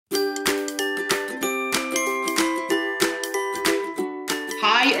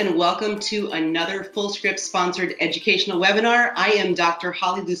and welcome to another Fullscript sponsored educational webinar. I am Dr.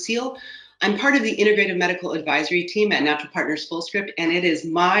 Holly Lucille. I'm part of the Integrative Medical Advisory team at Natural Partners Fullscript, and it is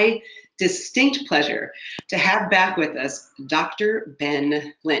my distinct pleasure to have back with us Dr.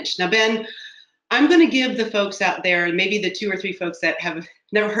 Ben Lynch. Now, Ben, I'm going to give the folks out there, maybe the 2 or 3 folks that have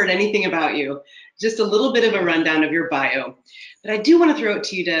never heard anything about you, just a little bit of a rundown of your bio. But I do want to throw it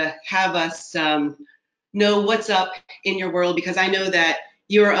to you to have us know what's up in your world, because I know that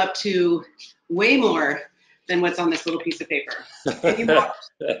you're up to way more than what's on this little piece of paper. And you want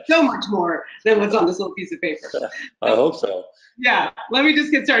so much more than what's on this little piece of paper. I hope so. Yeah, let me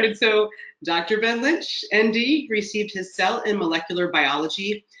just get started. So Dr. Ben Lynch, ND, received his cell and molecular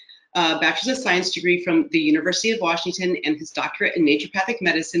biology Bachelor's of Science degree from the University of Washington and his doctorate in naturopathic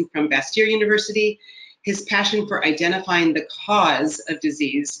medicine from Bastyr University. His passion for identifying the cause of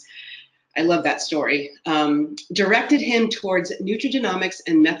disease, I love that story, directed him towards nutrigenomics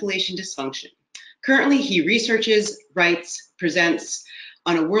and methylation dysfunction. Currently, he researches, writes, presents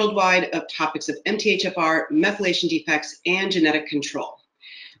on a worldwide of topics of MTHFR, methylation defects, and genetic control.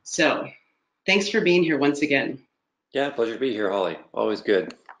 So thanks for being here once again. Yeah, pleasure to be here, Holly. Always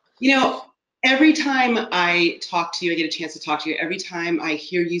good. You know, every time I talk to you, I get a chance to talk to you, every time I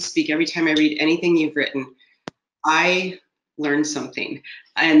hear you speak, every time I read anything you've written, I learn something.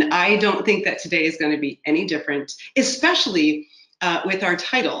 And I don't think that today is going to be any different, especially with our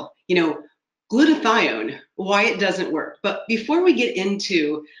title, you know, glutathione, why it doesn't work. But before we get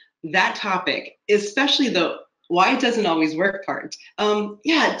into that topic, especially the why it doesn't always work part,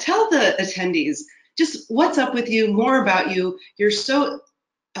 yeah, tell the attendees just what's up with you, more about you. You're so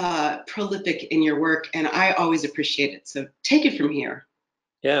prolific in your work, and I always appreciate it. So take it from here.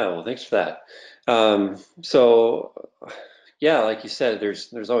 Yeah, well, thanks for that. So, yeah, like you said,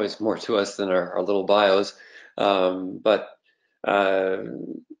 there's always more to us than our little bios. But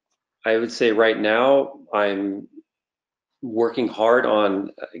I would say right now I'm working hard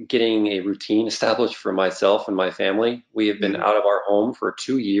on getting a routine established for myself and my family. We have been out of our home for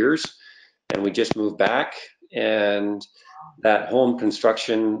 2 years, and we just moved back. And that home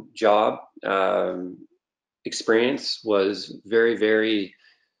construction job experience was very, very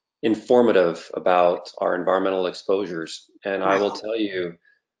informative about our environmental exposures. And I will tell you,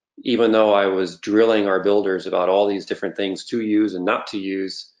 even though I was drilling our builders about all these different things to use and not to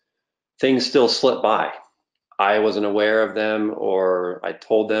use, things still slip by. I wasn't aware of them, or I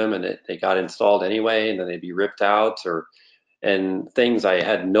told them and they got installed anyway, and then they'd be ripped out, and things I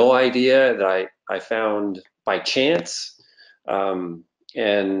had no idea that I found by chance.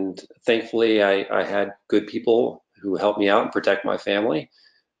 And thankfully I had good people who helped me out and protect my family.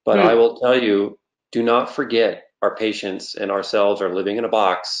 But I will tell you, do not forget our patients and ourselves are living in a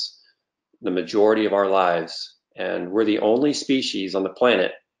box the majority of our lives. And we're the only species on the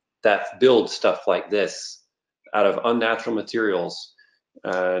planet that builds stuff like this out of unnatural materials.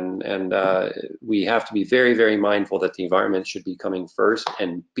 And we have to be very, very mindful that the environment should be coming first,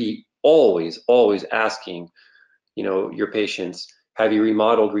 and be always, always asking, you know, your patients, have you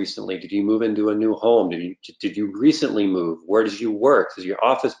remodeled recently? Did you move into a new home? Did you recently move? Where did you work? Has your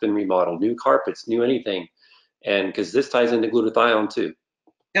office been remodeled? New carpets, new anything? And because this ties into glutathione too.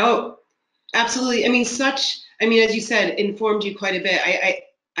 Oh, absolutely. I mean, as you said, informed you quite a bit.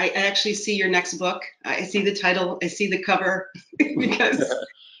 I actually see your next book. I see the title. I see the cover because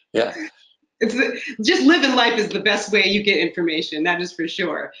yeah, it's just living life is the best way you get information. That is for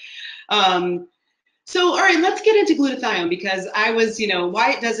sure. So, all right, let's get into glutathione, because I was, you know,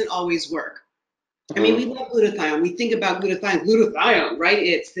 why it doesn't always work. I mean, we love glutathione. We think about glutathione, right?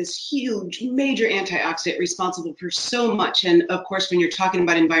 It's this huge, major antioxidant responsible for so much. And of course, when you're talking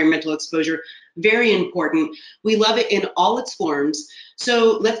about environmental exposure, very important. We love it in all its forms.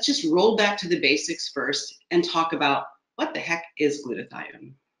 So let's just roll back to the basics first and talk about what the heck is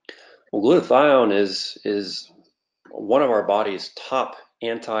glutathione. Well, glutathione is one of our body's top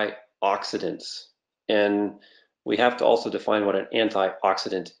antioxidants. And we have to also define what an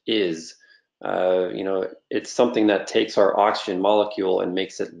antioxidant is. You know, it's something that takes our oxygen molecule and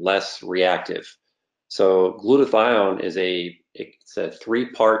makes it less reactive. So glutathione it's a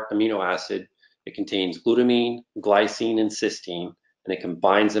 3-part amino acid. It contains glutamine, glycine, and cysteine, and it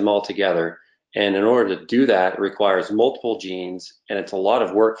combines them all together. And in order to do that, it requires multiple genes, and it's a lot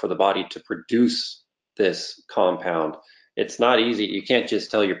of work for the body to produce this compound. It's not easy. You can't just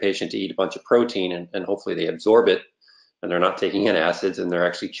tell your patient to eat a bunch of protein and hopefully they absorb it, and they're not taking in acids, and they're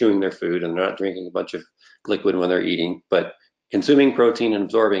actually chewing their food, and they're not drinking a bunch of liquid when they're eating, but consuming protein and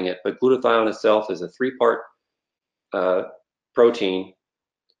absorbing it. But glutathione itself is a 3-part protein,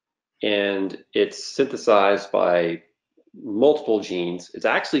 and it's synthesized by multiple genes. It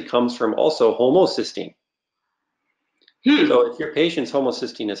actually comes from also homocysteine. So if your patient's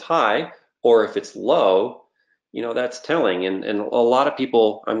homocysteine is high, or if it's low, that's telling. And a lot of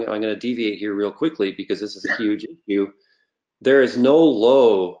people, I'm going to deviate here real quickly because this is a huge issue. There is no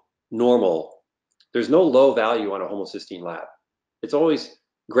low normal. There's no low value on a homocysteine lab. It's always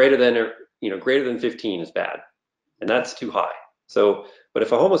greater than 15 is bad, and that's too high. So, but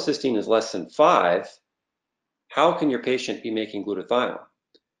if a homocysteine is less than 5, how can your patient be making glutathione?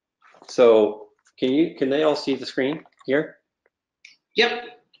 So, can they all see the screen here? Yep.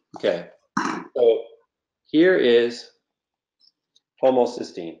 Okay. So here is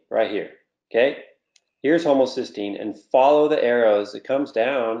homocysteine right here. Okay. Here's homocysteine, and follow the arrows. It comes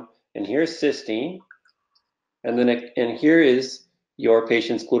down, and here's cysteine, and and here is your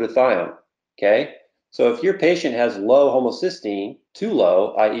patient's glutathione. Okay. So if your patient has low homocysteine, too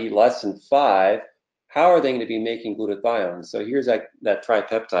low, i.e. less than 5, how are they going to be making glutathione? So here's that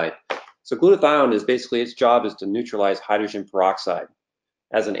tripeptide. So glutathione is basically, its job is to neutralize hydrogen peroxide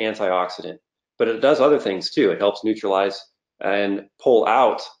as an antioxidant, but it does other things too. It helps neutralize and pull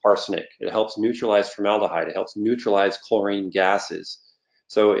out arsenic. It helps neutralize formaldehyde. It helps neutralize chlorine gases.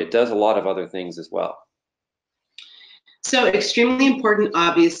 So it does a lot of other things as well. So extremely important,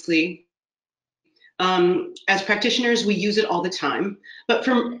 obviously. As practitioners, we use it all the time. But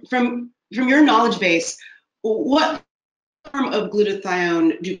from your knowledge base, what form of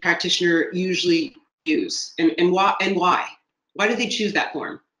glutathione do practitioners usually use, and why? Why do they choose that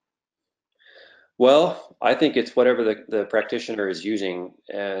form? Well, I think it's whatever the practitioner is using,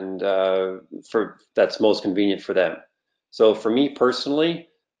 and that's most convenient for them. So for me personally,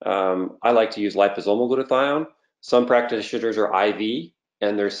 I like to use liposomal glutathione. Some practitioners are IV,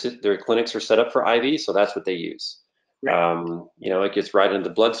 and their clinics are set up for IV, so that's what they use. Right. It gets right into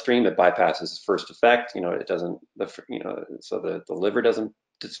the bloodstream. It bypasses first effect. It doesn't, so the liver doesn't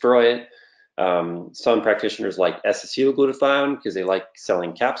destroy it. Some practitioners like S-acetylglutathione because they like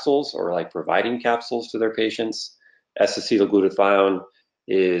selling capsules or like providing capsules to their patients. S-acetylglutathione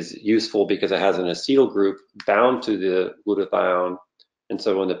is useful because it has an acetyl group bound to the glutathione. And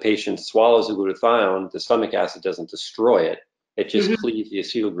so when the patient swallows the glutathione, the stomach acid doesn't destroy it. It just cleaves the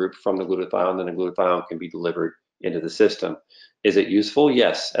acetyl group from the glutathione, then the glutathione can be delivered into the system. Is it useful?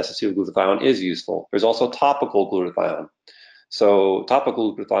 Yes, S-acetylglutathione is useful. There's also topical glutathione. So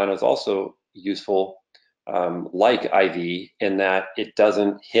topical glutathione is also useful, like IV, in that it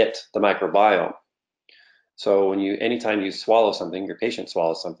doesn't hit the microbiome. So anytime you swallow something, your patient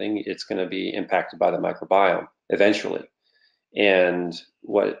swallows something, it's going to be impacted by the microbiome eventually. And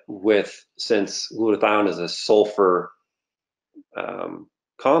since glutathione is a sulfur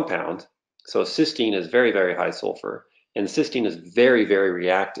compound, so cysteine is very, very high sulfur, and cysteine is very, very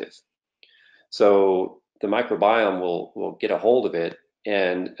reactive. So the microbiome will get a hold of it,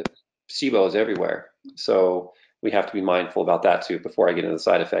 and SIBO is everywhere. So we have to be mindful about that too before I get into the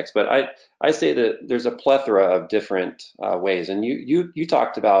side effects. But I say that there's a plethora of different ways. And you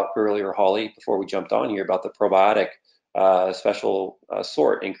talked about earlier, Holly, before we jumped on here, about the probiotic special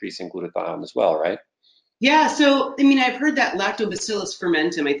sort increasing glutathione as well, right? Yeah, so I mean, I've heard that Lactobacillus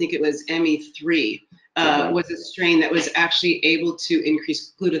fermentum, I think it was ME3, was a strain that was actually able to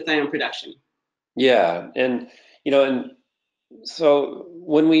increase glutathione production. Yeah, and so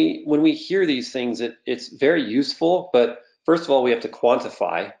when we hear these things, it's very useful. But first of all, we have to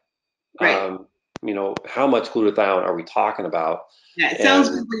quantify, Right. how much glutathione are we talking about? Yeah, it sounds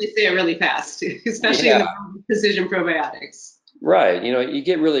And good when you say it really fast, especially in yeah, the world of precision probiotics. right. You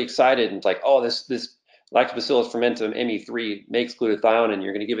get really excited and it's like, oh, this Lactobacillus fermentum ME3 makes glutathione, and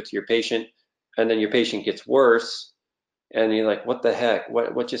you're going to give it to your patient, and then your patient gets worse. And you're like, what the heck?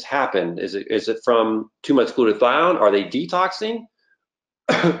 What just happened? Is it from too much glutathione? Are they detoxing?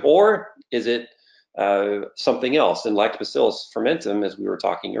 Or is it something else? And Lactobacillus fermentum, as we were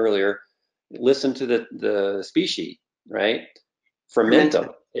talking earlier, listen to the species, right? Fermented.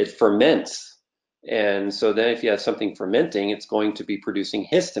 Fermentum, it ferments. And so then if you have something fermenting, it's going to be producing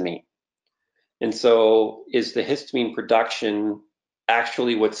histamine. And so is the histamine production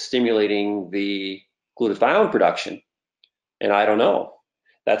actually what's stimulating the glutathione production? And I don't know.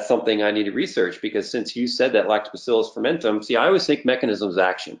 That's something I need to research, because since you said that Lactobacillus fermentum, see, I always think mechanisms of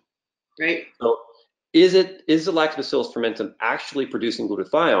action. Right. So is the Lactobacillus fermentum actually producing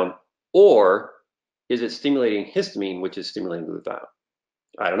glutathione, or is it stimulating histamine, which is stimulating glutathione?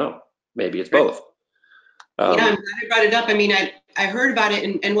 I don't know. Maybe it's Right. both. Yeah, I'm glad I brought it up. I mean, I heard about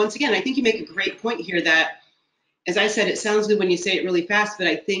it, and once again, I think you make a great point here that, as I said, it sounds good when you say it really fast, but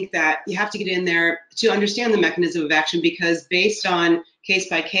I think that you have to get in there to understand the mechanism of action, because based on case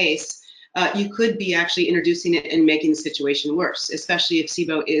by case, you could be actually introducing it and making the situation worse, especially if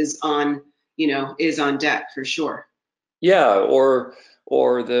SIBO is on, is on deck for sure. Yeah, or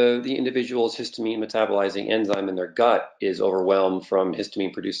the individual's histamine metabolizing enzyme in their gut is overwhelmed from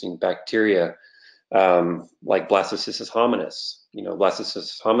histamine producing bacteria, like Blastocystis hominis.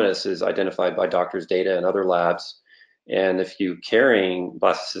 Blastocystis hominis is identified by doctors' data and other labs. And if you carrying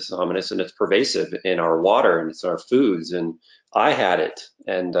Blastocystis hominis, and it's pervasive in our water and it's in our foods, and I had it,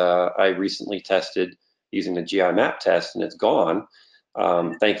 and I recently tested using the GI map test, and it's gone,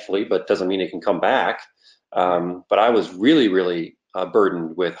 thankfully, but doesn't mean it can come back. But I was really, really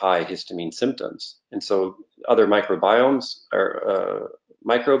burdened with high histamine symptoms. And so other microbiomes or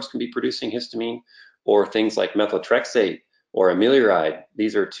microbes can be producing histamine, or things like methotrexate or amiloride.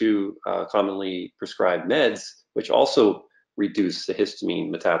 These are two commonly prescribed meds, which also reduce the histamine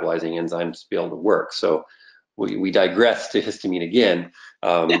metabolizing enzymes to be able to work. So we digress to histamine again,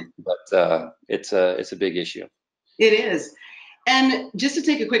 but it's a big issue. It is. And just to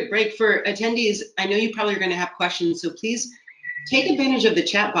take a quick break for attendees, I know you probably are going to have questions, so please take advantage of the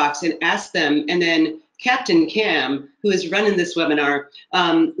chat box and ask them. And then Captain Cam, who is running this webinar,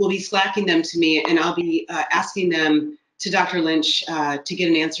 will be slacking them to me, and I'll be asking them to Dr. Lynch to get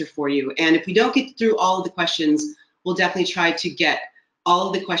an answer for you. And if we don't get through all of the questions, we'll definitely try to get all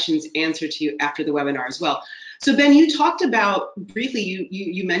of the questions answered to you after the webinar as well. So Ben, you talked about briefly,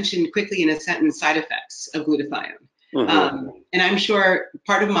 you mentioned quickly in a sentence side effects of glutathione. And I'm sure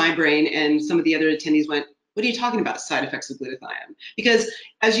part of my brain and some of the other attendees went, what are you talking about, side effects of glutathione? Because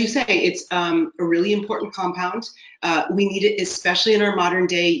as you say, it's a really important compound. We need it, especially in our modern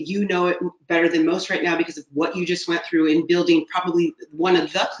day. You know it better than most right now because of what you just went through in building probably one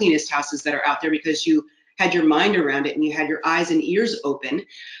of the cleanest houses that are out there, because you had your mind around it and you had your eyes and ears open.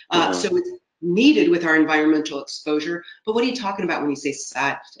 So it's needed with our environmental exposure. But what are you talking about when you say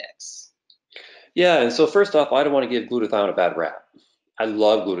side effects? Yeah, and so first off, I don't want to give glutathione a bad rap. I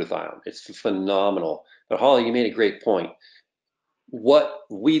love glutathione. It's phenomenal. But Holly, you made a great point. What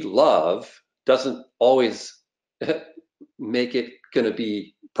we love doesn't always make it going to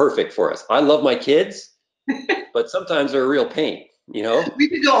be perfect for us. I love my kids, but sometimes they're a real pain, We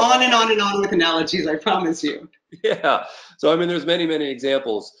could go on and on and on with analogies, I promise you. Yeah. So, I mean, there's many, many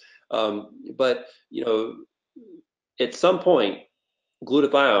examples. But, at some point,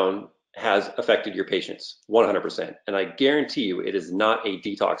 glutathione has affected your patients 100%. And I guarantee you it is not a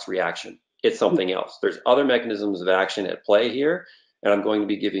detox reaction. It's something else. There's other mechanisms of action at play here, and I'm going to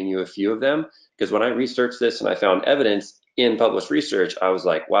be giving you a few of them, because when I researched this and I found evidence in published research, I was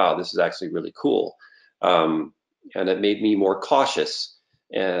like, wow, this is actually really cool. And it made me more cautious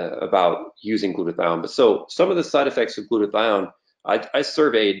about using glutathione. But so some of the side effects of glutathione, I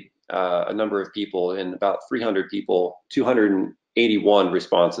surveyed a number of people, and about 300 people, 281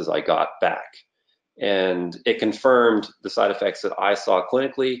 responses I got back. And it confirmed the side effects that I saw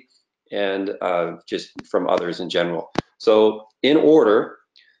clinically and just from others in general. So in order,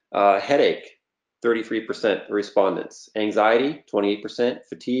 headache, 33% respondents, anxiety, 28%,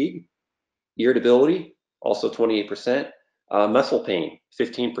 fatigue, irritability, also 28%, muscle pain,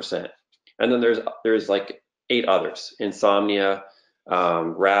 15%. And then there's like 8 others: insomnia,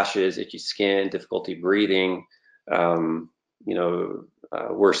 rashes, itchy skin, difficulty breathing,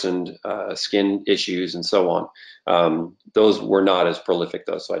 worsened skin issues, and so on. Those were not as prolific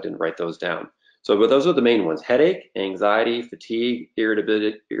though, so I didn't write those down. But those are the main ones: headache, anxiety, fatigue,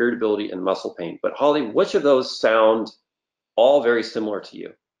 irritability, and muscle pain. But Holly, which of those sound all very similar to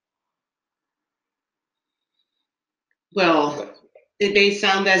you? Well, it may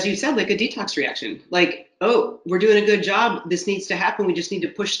sound, as you said, like a detox reaction. Like, oh, we're doing a good job. This needs to happen. We just need to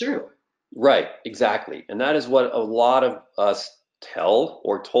push through. Right, exactly. And that is what a lot of us tell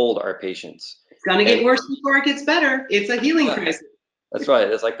or told our patients. It's going to get worse before it gets better. It's a healing crisis. That's right.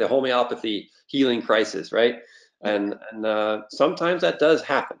 It's like the homeopathy healing crisis, right? And sometimes that does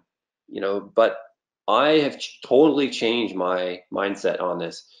happen, but I have totally changed my mindset on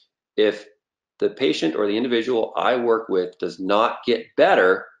this. If the patient or the individual I work with does not get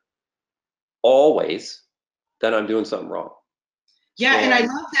better always, then I'm doing something wrong. Yeah, and I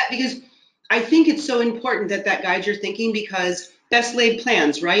love that, because I think it's so important that guides your thinking, because best laid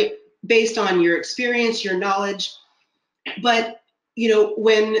plans, right? Based on your experience, your knowledge. But,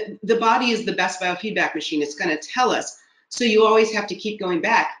 when the body is the best biofeedback machine, it's going to tell us. So you always have to keep going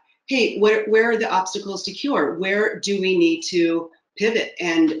back. Hey, where are the obstacles to cure? Where do we need to pivot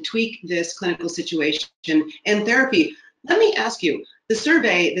and tweak this clinical situation and therapy? Let me ask you, the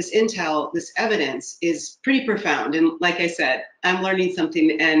survey, this intel, this evidence is pretty profound. And like I said, I'm learning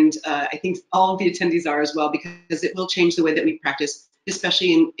something, and I think all of the attendees are as well, because it will change the way that we practice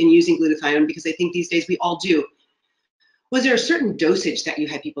especially in using glutathione, because I think these days we all do. Was there a certain dosage that you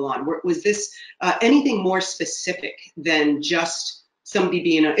had people on? Was this anything more specific than just somebody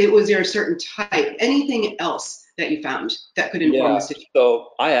being was there a certain type? Anything else that you found that could inform the situation?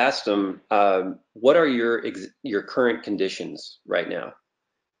 So I asked them, what are your current conditions right now?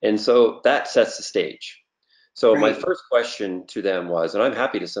 And so that sets the stage. So my first question to them was, and I'm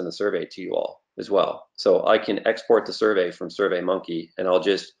happy to send the survey to you all as well. So I can export the survey from SurveyMonkey, and I'll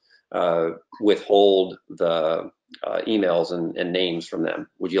just withhold the emails and names from them.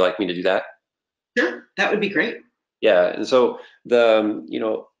 Would you like me to do that? Sure, that would be great. Yeah, and so the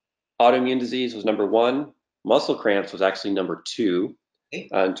autoimmune disease was number 1. Muscle cramps was actually number 2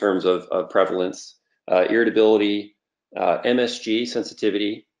 in terms of prevalence. Irritability, MSG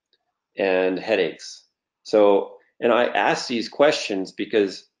sensitivity, and headaches. So, and I asked these questions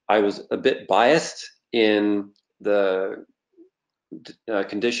because I was a bit biased in the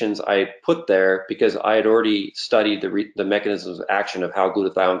conditions I put there, because I had already studied the mechanisms of action of how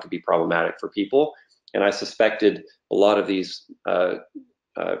glutathione could be problematic for people, and I suspected a lot of these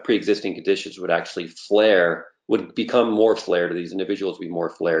pre-existing conditions would actually would become more flared, or these individuals would be more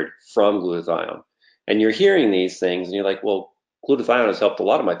flared from glutathione. And you're hearing these things, and you're like, well, glutathione has helped a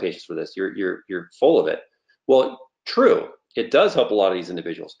lot of my patients with this. You're full of it. Well, true, it does help a lot of these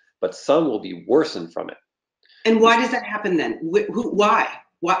individuals, but some will be worsened from it. And why does that happen then? Why?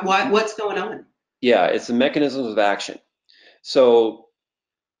 What's going on? Yeah, it's the mechanisms of action. So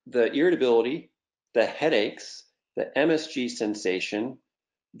the irritability, the headaches, the MSG sensation,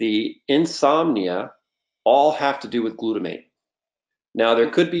 the insomnia, all have to do with glutamate. Now there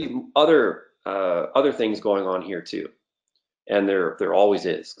could be other things going on here too, and there always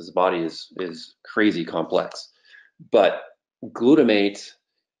is, because the body is crazy complex. But glutamate,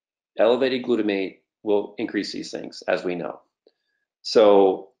 elevated glutamate, will increase these things, as we know.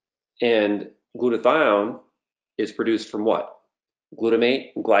 So, and glutathione is produced from what?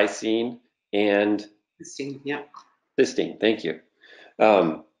 Glutamate, glycine, and cysteine. Yeah. Cysteine. Thank you.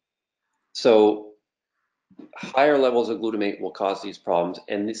 So higher levels of glutamate will cause these problems,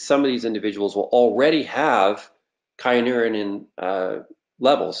 and some of these individuals will already have kynurenine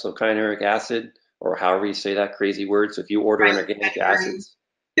levels. So kynuric acid, or however you say that crazy word. So if you order an organic acid,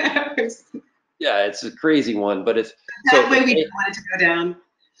 yeah, it's a crazy one, but it's that way we don't want it to go down.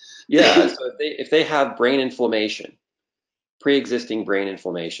 Yeah, so if they have brain inflammation, pre-existing brain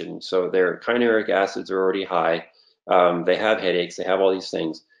inflammation, so their kynuric acids are already high, they have headaches, they have all these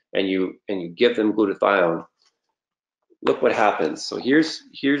things, and you give them glutathione, look what happens. So here's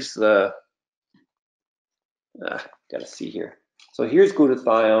the gotta see here. So here's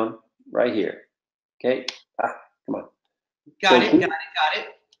glutathione right here. Okay, come on. Got it.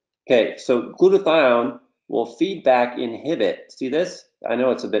 Okay, so glutathione will feedback inhibit. See this? I know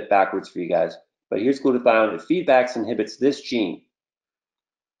it's a bit backwards for you guys, but here's glutathione. It feedbacks inhibits this gene.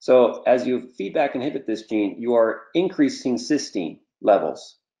 So as you feedback inhibit this gene, you are increasing cysteine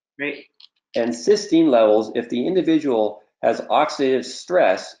levels. Right. And cysteine levels, if the individual has oxidative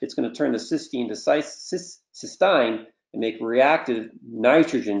stress, it's going to turn the cysteine to cysteine and make reactive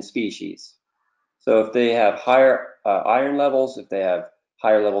nitrogen species. So if they have higher iron levels, if they have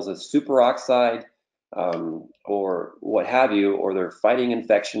higher levels of superoxide, or what have you, or they're fighting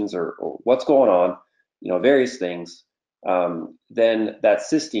infections, or what's going on, various things, then that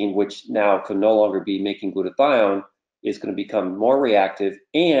cysteine, which now can no longer be making glutathione, is going to become more reactive,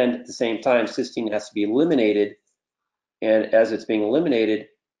 and at the same time, cysteine has to be eliminated, and as it's being eliminated,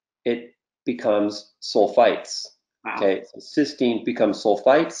 it becomes sulfites. Wow. Okay, so cysteine becomes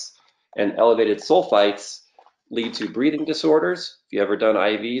sulfites, and elevated sulfites lead to breathing disorders. If you've ever done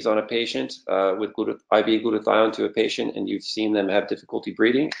IVs on a patient with IV glutathione to a patient, and you've seen them have difficulty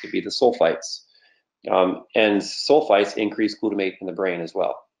breathing, it could be the sulfites. And sulfites increase glutamate in the brain as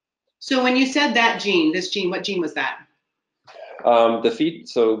well. So when you said that gene, this gene, what gene was that? So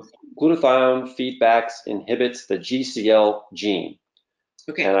glutathione feedbacks inhibits the GCL gene.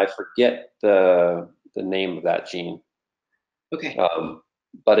 Okay. And I forget the name of that gene. Okay.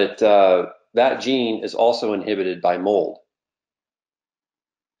 But that gene is also inhibited by mold,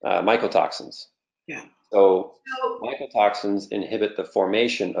 mycotoxins. Yeah. So mycotoxins inhibit the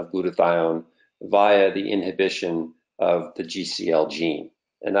formation of glutathione via the inhibition of the GCL gene,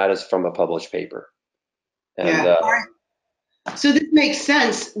 and that is from a published paper. And, yeah. So this makes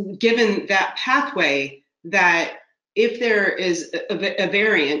sense, given that pathway, that if there is a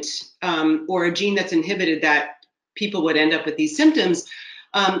variant or a gene that's inhibited, that people would end up with these symptoms.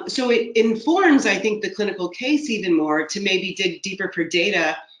 So it informs, I think, the clinical case even more to maybe dig deeper for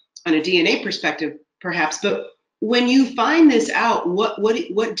data on a DNA perspective, perhaps. But when you find this out, what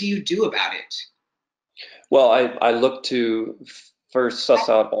do you do about it? Well, I look to first suss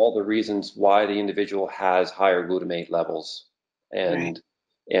out all the reasons why the individual has higher glutamate levels. Right,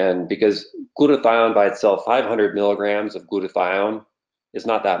 And because glutathione by itself, 500 milligrams of glutathione is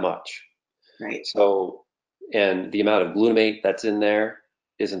not that much. right. So, and the amount of glutamate that's in there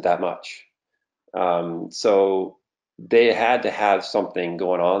isn't that much. So they had to have something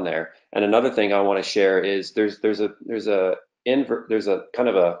going on there. And another thing I want to share is there's a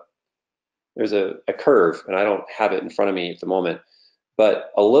curve, and I don't have it in front of me at the moment,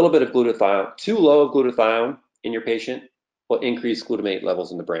 but a little bit of glutathione, too low of glutathione in your patient will increase glutamate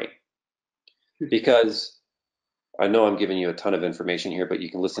levels in the brain. Because I know I'm giving you a ton of information here, but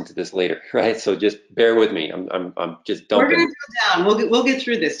you can listen to this later, right? So just bear with me. I'm just We're gonna dumping. go down. We'll get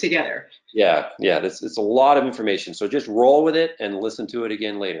through this together. Yeah. This it's a lot of information. So just roll with it and listen to it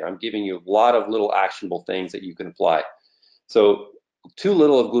again later. I'm giving you a lot of little actionable things that you can apply. So too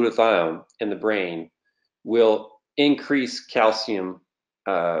little of glutathione in the brain will increase calcium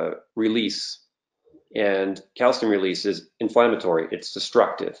release, and calcium release is inflammatory. It's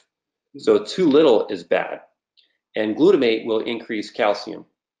destructive. So too little is bad, and glutamate will increase calcium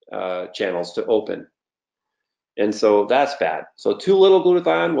channels to open. And so that's bad. So too little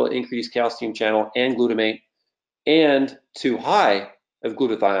glutathione will increase calcium channel and glutamate, and too high of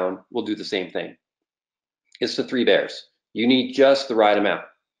glutathione will do the same thing. It's the three bears. You need just the right amount.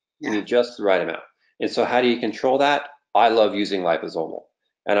 You Yeah. need just the right amount. And so how do you control that? I love using liposomal.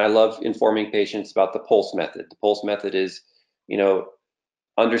 And I love informing patients about the pulse method. The pulse method is,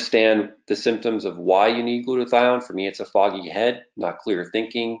 understand the symptoms of why you need glutathione. For me, it's a foggy head, not clear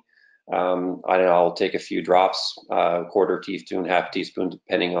thinking. I'll take a few drops, a quarter teaspoon, half teaspoon,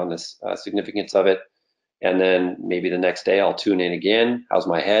 depending on the significance of it. And then maybe the next day I'll tune in again. How's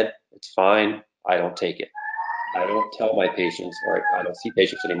my head? It's fine. I don't take it. I don't tell my patients, or I don't see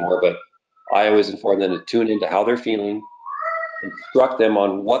patients anymore, but I always inform them to tune into how they're feeling, instruct them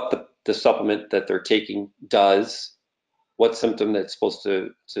on what the supplement that they're taking does, what symptom that's supposed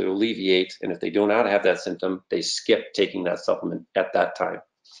to alleviate, and if they do not have that symptom, they skip taking that supplement at that time.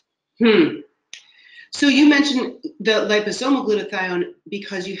 So you mentioned the liposomal glutathione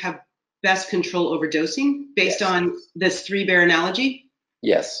because you have best control over dosing based Yes. on this three bear analogy?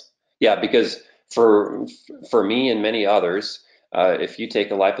 Yes. Yeah, because for me and many others, if you take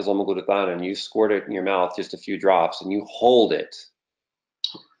a liposomal glutathione and you squirt it in your mouth, just a few drops, and you hold it,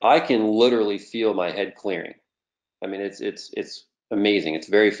 I can literally feel my head clearing. I mean, it's amazing. It's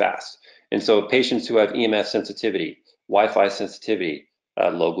very fast. And so patients who have EMF sensitivity, Wi-Fi sensitivity,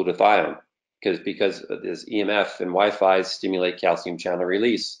 low glutathione, because this EMF and Wi-Fi stimulate calcium channel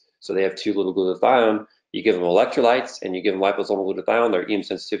release. So they have too little glutathione. You give them electrolytes and you give them liposomal glutathione, their EM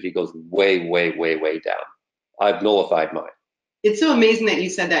sensitivity goes way, way, way, way down. I've nullified mine. It's so amazing that you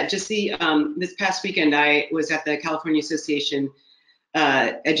said that. Just this past weekend, I was at the California Association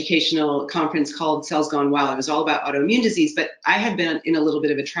educational conference called Cells Gone Wild. It was all about autoimmune disease, but I had been in a little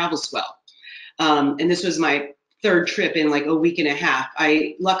bit of a travel swell. And this was my third trip in like a week and a half.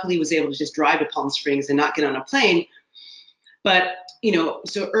 I luckily was able to just drive to Palm Springs and not get on a plane. But,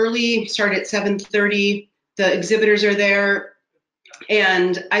 so early, started at 7:30, the exhibitors are there.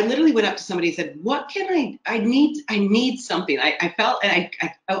 And I literally went up to somebody and said, what can I need something. I felt, and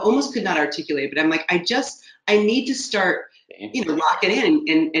I almost could not articulate it, but I'm like, I need to start, locking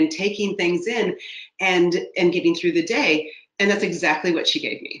in and taking things in and getting through the day. And that's exactly what she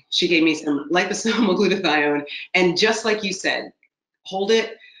gave me. She gave me some liposomal glutathione. And just like you said, hold it.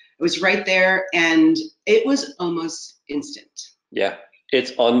 It was right there. And it was almost instant. Yeah,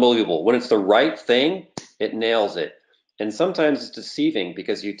 it's unbelievable. When it's the right thing, it nails it. And sometimes it's deceiving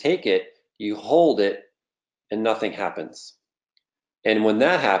because you take it, you hold it, and nothing happens. And when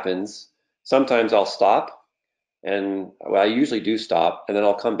that happens, sometimes I'll stop, and well, I usually do stop, and then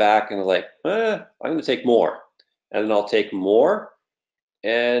I'll come back and like, I'm going to take more. And then I'll take more,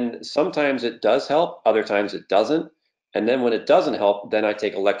 and sometimes it does help, other times it doesn't. And then when it doesn't help, then I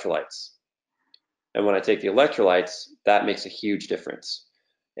take electrolytes. And when I take the electrolytes, that makes a huge difference.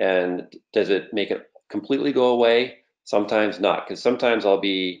 And does it make it completely go away? Sometimes not, because sometimes I'll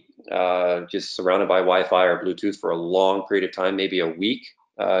be just surrounded by Wi-Fi or Bluetooth for a long period of time, maybe a week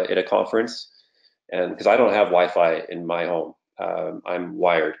at a conference. And because I don't have Wi-Fi in my home, I'm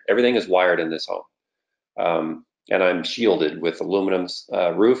wired. Everything is wired in this home. And I'm shielded with aluminum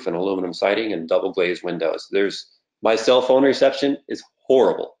roof and aluminum siding and double glazed windows. My cell phone reception is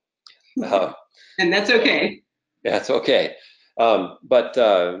horrible. And that's okay. Yeah, it's okay.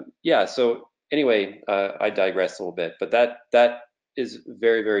 Yeah, so anyway, I digress a little bit, but that is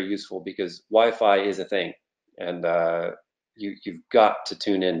very, very useful because Wi-Fi is a thing. And you've got to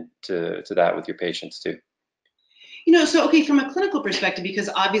tune in to that with your patients too. So okay, from a clinical perspective, because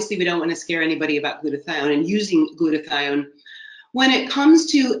obviously we don't want to scare anybody about glutathione and using glutathione, when it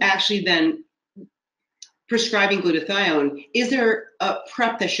comes to actually then prescribing glutathione, is there a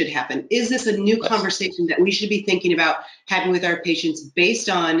prep that should happen? Is this a new conversation that we should be thinking about having with our patients based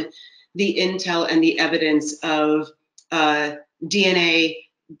on the intel and the evidence of DNA,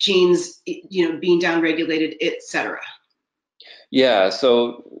 genes, being downregulated, et cetera? Yeah,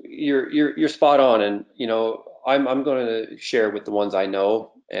 so you're spot on, and I'm going to share with the ones I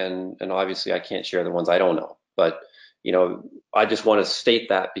know, and obviously I can't share the ones I don't know, but I just want to state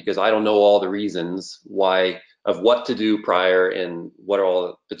that because I don't know all the reasons why of what to do prior and what all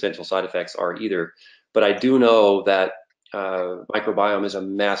the potential side effects are either. But I do know that microbiome is a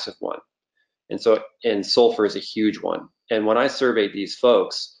massive one, and sulfur is a huge one. And when I surveyed these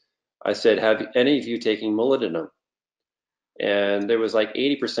folks, I said, have any of you taken molybdenum? And there was like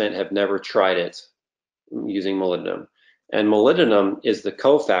 80% have never tried it using molybdenum. And molybdenum is the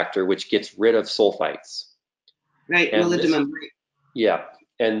cofactor which gets rid of sulfites. Right, molybdenum. Yeah,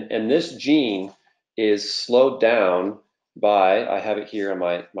 and this gene is slowed down by, I have it here on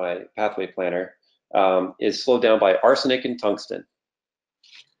my pathway planner, is slowed down by arsenic and tungsten.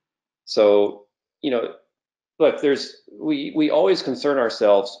 So, look, we always concern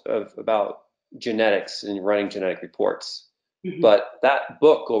ourselves about genetics and running genetic reports. Mm-hmm. But that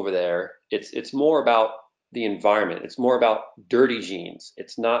book over there, it's more about the environment. It's more about dirty genes.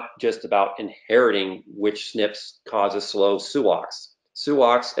 It's not just about inheriting which SNPs cause a slow SUOX.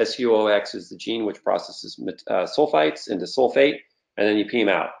 SUOX, SUOX, is the gene which processes sulfites into sulfate, and then you pee them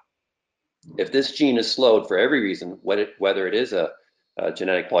out. If this gene is slowed for every reason, whether it is a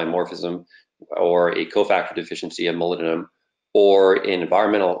genetic polymorphism or a cofactor deficiency of molybdenum, or an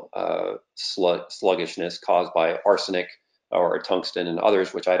environmental sluggishness caused by arsenic or tungsten and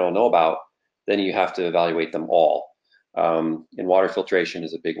others, which I don't know about, then you have to evaluate them all. And water filtration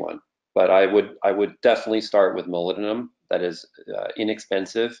is a big one. But I would definitely start with molybdenum. That is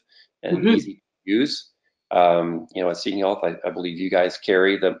inexpensive and mm-hmm. easy to use. At Seeking Health, I believe you guys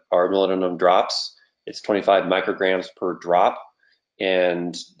carry our molybdenum drops. It's 25 micrograms per drop,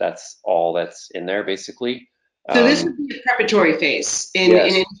 and that's all that's in there basically. So this would be a preparatory phase in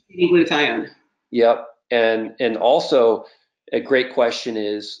initiating glutathione. Yep, and also a great question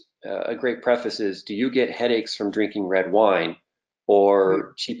is, a great preface is, do you get headaches from drinking red wine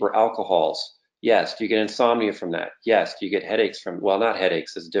or cheaper alcohols? Yes. Do you get insomnia from that? Yes. Do you get headaches from, well, not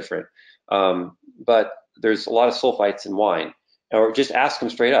headaches, it's different. But there's a lot of sulfites in wine. Or just ask them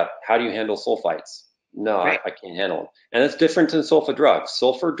straight up, how do you handle sulfites? No, right. I can't handle them. And it's different than sulfa drugs.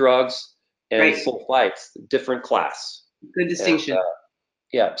 Sulfur drugs and right. sulfites, different class. Good distinction.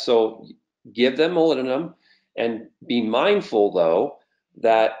 And, so give them molybdenum and be mindful, though,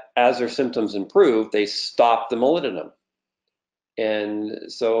 that as their symptoms improve, they stop the molybdenum.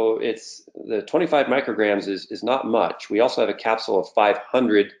 And so it's the 25 micrograms is not much. We also have a capsule of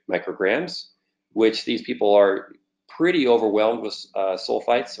 500 micrograms, which these people are pretty overwhelmed with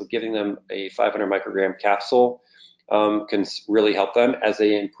sulfites. So giving them a 500 microgram capsule can really help them. As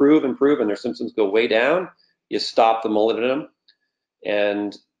they improve, and their symptoms go way down, you stop the molybdenum.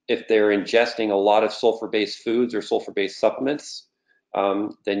 And if they're ingesting a lot of sulfur-based foods or sulfur-based supplements,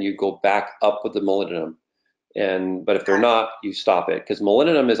 then you go back up with the molybdenum. But if they're not, you stop it, because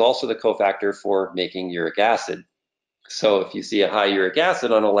molybdenum is also the cofactor for making uric acid. So if you see a high uric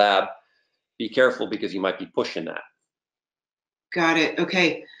acid on a lab, be careful because you might be pushing that. Got it.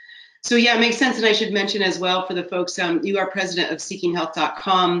 Okay. So yeah, it makes sense. And I should mention as well for the folks, you are president of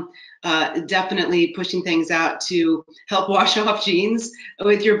seekinghealth.com, definitely pushing things out to help wash off genes.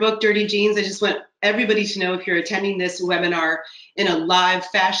 With your book, Dirty Genes, I just want everybody to know, if you're attending this webinar in a live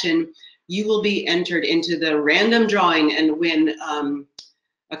fashion, you will be entered into the random drawing and win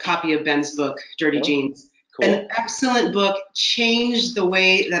a copy of Ben's book, Dirty Genes. Cool. An excellent book, changed the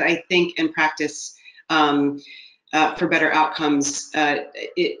way that I think and practice for better outcomes.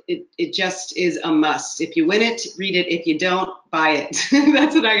 It just is a must. If you win it, read it. If you don't, buy it.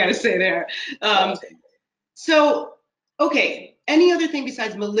 That's what I got to say there. So, okay, any other thing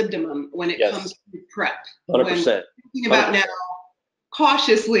besides molybdenum when it comes to prep? 100%. When thinking about now,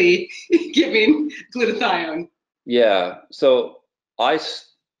 cautiously giving glutathione. Yeah, so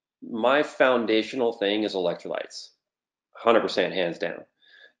my foundational thing is electrolytes, 100% hands down.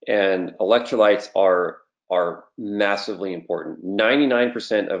 And electrolytes are massively important.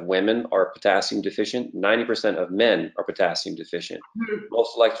 99% of women are potassium deficient, 90% of men are potassium deficient. Mm-hmm.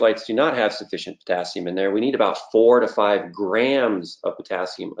 Most electrolytes do not have sufficient potassium in there. We need about 4 to 5 grams of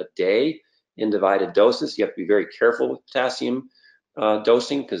potassium a day in divided doses. You have to be very careful with potassium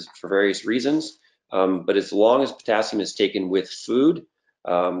dosing because for various reasons. But as long as potassium is taken with food,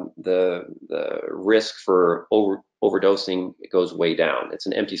 the risk for overdosing goes way down. It's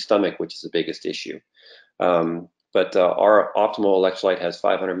an empty stomach, which is the biggest issue. But our optimal electrolyte has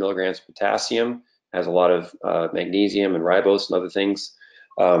 500 milligrams of potassium, has a lot of magnesium and ribose and other things.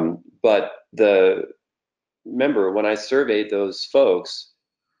 But remember, when I surveyed those folks,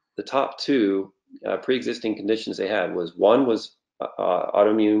 the top two pre-existing conditions they had was, one was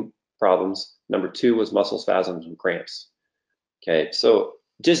autoimmune problems, number two was muscle spasms and cramps. Okay, so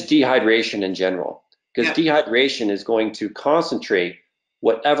just dehydration in general, because dehydration is going to concentrate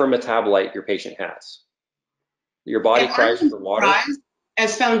whatever metabolite your patient has. Your body cries for water.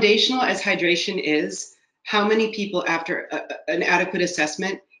 As foundational as hydration is, how many people after an adequate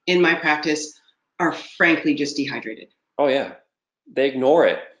assessment in my practice are frankly just dehydrated? Oh yeah, they ignore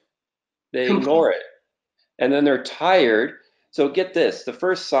it. Ignore it. And then they're tired. So get this, the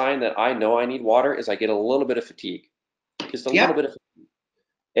first sign that I know I need water is I get a little bit of fatigue. Just a little bit of fatigue.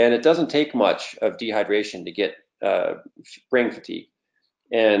 And it doesn't take much of dehydration to get brain fatigue.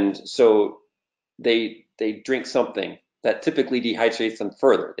 And so they drink something that typically dehydrates them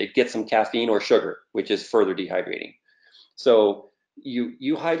further. They get some caffeine or sugar, which is further dehydrating. So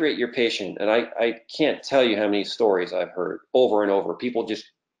you hydrate your patient, and I can't tell you how many stories I've heard over and over. People just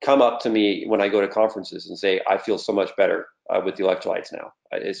come up to me when I go to conferences and say, I feel so much better with the electrolytes now.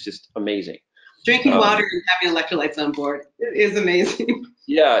 It's just amazing. Drinking water and having electrolytes on board is amazing.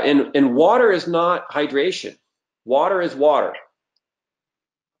 Yeah, and water is not hydration. Water is water.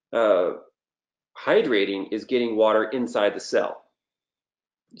 Hydrating is getting water inside the cell.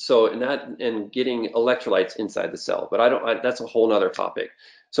 So and getting electrolytes inside the cell. But that's a whole nother topic.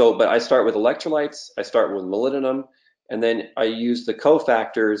 So, but I start with electrolytes, I start with molybdenum, and then I use the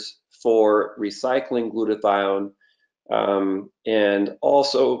cofactors for recycling glutathione, and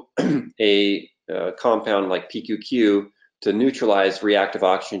also a compound like PQQ to neutralize reactive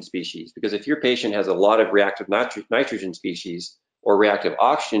oxygen species. Because if your patient has a lot of reactive nitrogen species or reactive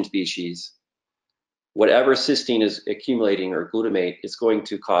oxygen species, whatever cysteine is accumulating or glutamate is going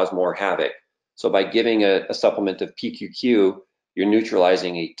to cause more havoc. So by giving a supplement of PQQ, you're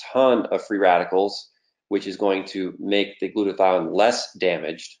neutralizing a ton of free radicals, which is going to make the glutathione less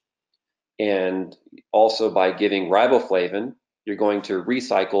damaged. And also by giving riboflavin, you're going to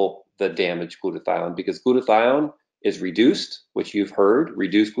recycle the damaged glutathione, because glutathione is reduced, which you've heard,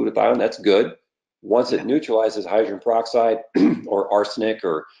 reduced glutathione, that's good. Once it neutralizes hydrogen peroxide or arsenic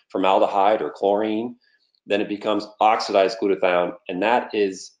or formaldehyde or chlorine, then it becomes oxidized glutathione, and that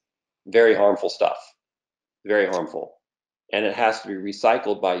is very harmful stuff, very harmful. And it has to be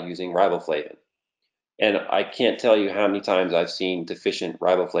recycled by using riboflavin. And I can't tell you how many times I've seen deficient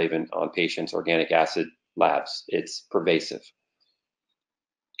riboflavin on patients' organic acid labs. It's pervasive.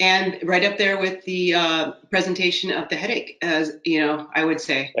 And right up there with the presentation of the headache, as you know, I would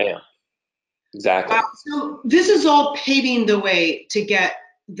say. Yeah, exactly. Wow. So this is all paving the way to get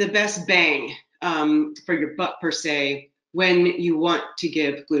the best bang for your buck, per se, when you want to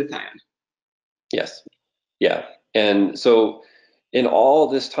give glutathione. Yes. Yeah. And so in all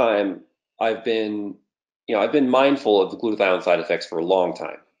this time, I've been mindful of the glutathione side effects for a long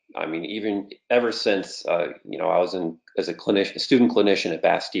time. I mean, even ever since, I was as a student clinician at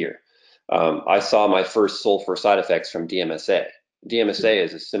Bastyr. I saw my first sulfur side effects from DMSA. DMSA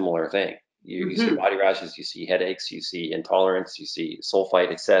is a similar thing. You see body rashes, you see headaches, you see intolerance, you see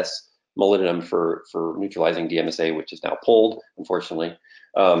sulfite excess, molybdenum for neutralizing DMSA, which is now pulled, unfortunately.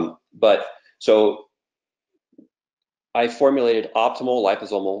 But so I formulated optimal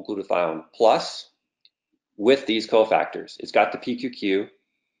liposomal glutathione plus with these cofactors. It's got the PQQ.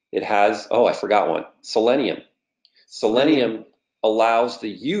 It has, I forgot one, selenium. Selenium allows the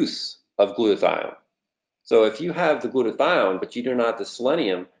use of glutathione. So if you have the glutathione, but you do not have the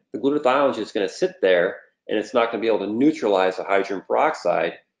selenium, the glutathione is just going to sit there, and it's not going to be able to neutralize the hydrogen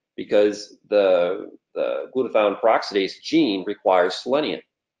peroxide, because the glutathione peroxidase gene requires selenium.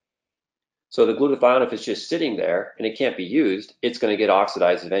 So the glutathione, if it's just sitting there and it can't be used, it's going to get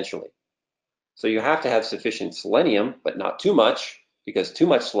oxidized eventually. So you have to have sufficient selenium, but not too much, because too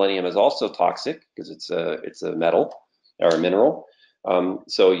much selenium is also toxic, because it's a metal or a mineral.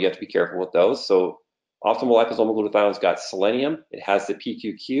 So you have to be careful with those. So optimal liposomal glutathione's got selenium, it has the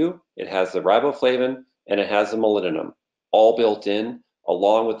PQQ, it has the riboflavin, and it has the molybdenum, all built in,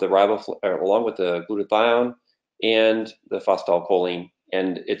 along with the glutathione and the phosphatidylcholine.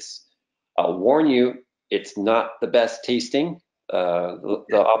 And I'll warn you, it's not the best tasting. The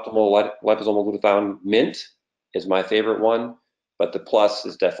optimal liposomal glutathione mint is my favorite one, but the plus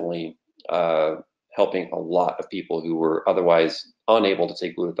is definitely helping a lot of people who were otherwise unable to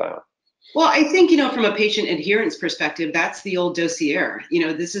take glutathione. Well, I think, from a patient adherence perspective, that's the old dossier.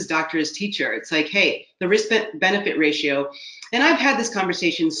 This is doctor as teacher. It's like, hey, the risk benefit ratio. And I've had this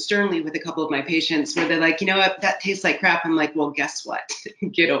conversation sternly with a couple of my patients where they're like, you know what, that tastes like crap. I'm like, well, guess what?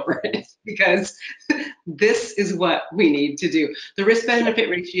 Get over it, because this is what we need to do. The risk benefit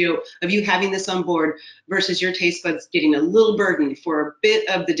ratio of you having this on board versus your taste buds getting a little burdened for a bit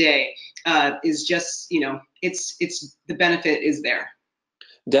of the day is just, it's the benefit is there.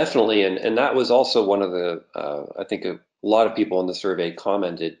 Definitely, and that was also one of the, I think a lot of people in the survey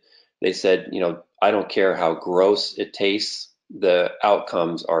commented, they said, I don't care how gross it tastes, the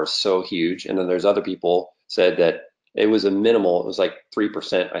outcomes are so huge. And then there's other people said that it was a minimal, it was like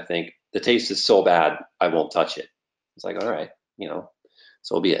 3%, I think. The taste is so bad, I won't touch it. It's like, all right,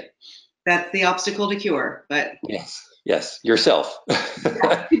 so be it. That's the obstacle to cure, but. Yes, yourself.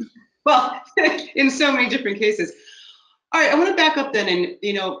 Well, in so many different cases. All right, I want to back up then, and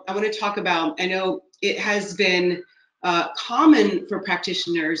I want to talk about. I know it has been common for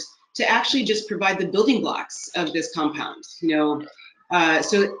practitioners to actually just provide the building blocks of this compound. So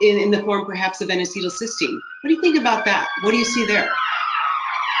in the form perhaps of N-acetylcysteine. What do you think about that? What do you see there?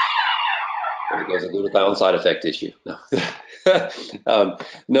 There goes a glutathione side effect issue. No,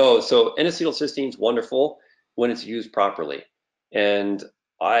 no. So N-acetylcysteine is wonderful when it's used properly, and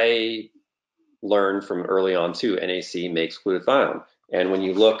I learned from early on too, NAC makes glutathione. And when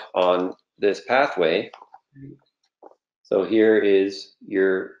you look on this pathway, so here is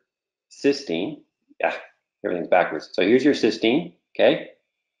your cysteine. Yeah, everything's backwards. So here's your cysteine, okay?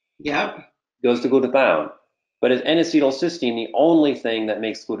 Yep. Goes to glutathione. But is N-acetylcysteine the only thing that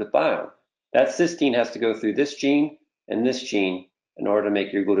makes glutathione? That cysteine has to go through this gene and this gene in order to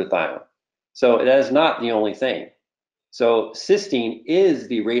make your glutathione. So that is not the only thing. So cysteine is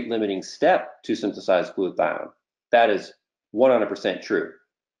the rate limiting step to synthesize glutathione. That is 100% true.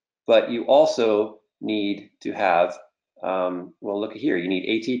 But you also need to have, well, look here, you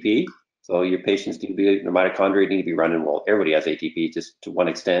need ATP. So your patients need to be, their mitochondria need to be running well. Everybody has ATP just to one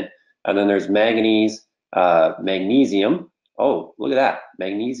extent. And then there's manganese, magnesium. Oh, look at that,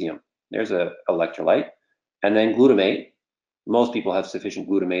 magnesium. There's an electrolyte. And then glutamate. Most people have sufficient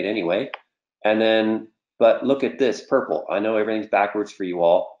glutamate anyway. And then, but look at this purple. I know everything's backwards for you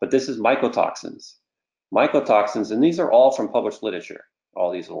all, but this is mycotoxins. Mycotoxins, and these are all from published literature,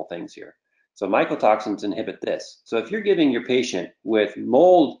 all these little things here. So mycotoxins inhibit this. So if you're giving your patient with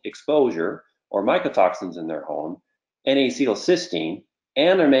mold exposure or mycotoxins in their home, N-acetylcysteine,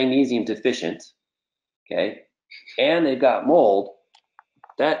 and they're magnesium deficient, okay, and they've got mold,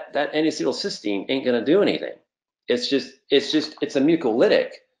 that N-acetylcysteine ain't gonna do anything. It's a mucolytic.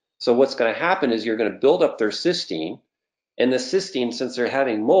 So what's going to happen is you're going to build up their cysteine, and the cysteine, since they're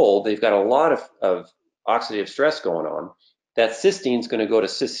having mold, they've got a lot of oxidative stress going on. That cysteine is going to go to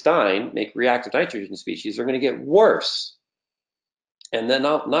cystine, make reactive nitrogen species. They're going to get worse. And then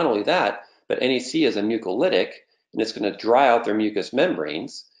not only that, but NAC is a mucolytic, and it's going to dry out their mucous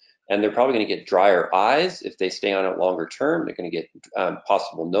membranes, and they're probably going to get drier eyes if they stay on it longer term. They're going to get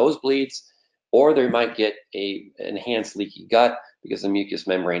possible nosebleeds, or they might get a enhanced leaky gut because the mucous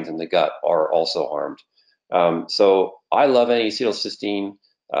membranes in the gut are also harmed. So I love N-acetylcysteine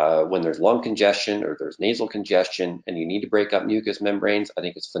when there's lung congestion or there's nasal congestion and you need to break up mucous membranes. I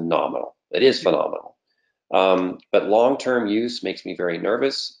think it's phenomenal. It is phenomenal. But long-term use makes me very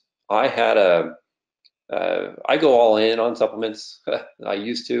nervous. I go all in on supplements. I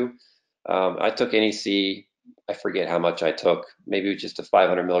used to. I took NAC. I forget how much I took. Maybe it was just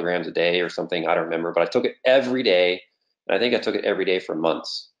 500 milligrams a day or something. I don't remember, but I took it every day. And I think I took it every day for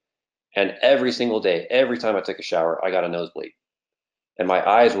months. And every single day, every time I took a shower, I got a nosebleed. And my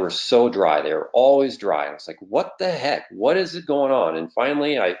eyes were so dry. They were always dry. I was like, what the heck? What is it going on? And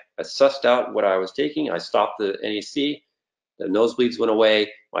finally, I sussed out what I was taking. I stopped the NAC. The nosebleeds went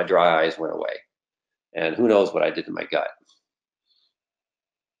away. My dry eyes went away. And who knows what I did to my gut.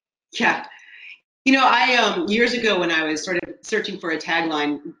 Yeah. I years ago when I was sort of searching for a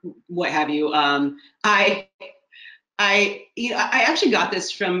tagline, what have you, I actually got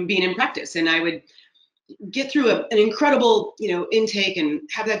this from being in practice, and I would get through an incredible, intake and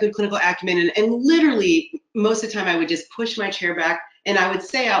have that good clinical acumen, and literally most of the time I would just push my chair back and I would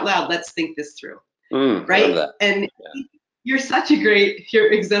say out loud, let's think this through, right? And yeah. You're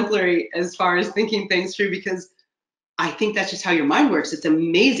exemplary as far as thinking things through, because I think that's just how your mind works. It's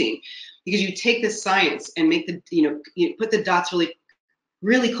amazing because you take the science and make you put the dots really,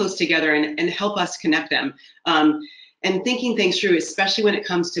 really close together and help us connect them. And thinking things through, especially when it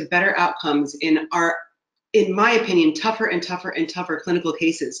comes to better outcomes in our in my opinion, tougher and tougher and tougher clinical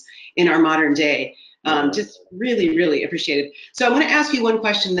cases in our modern day. Just really, really appreciated. So I want to ask you one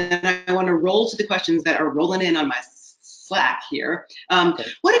question, then I want to roll to the questions that are rolling in on my Slack here.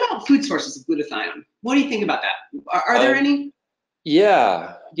 What about food sources of glutathione? What do you think about that? Are there any?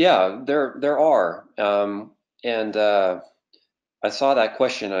 Yeah, there are. And I saw that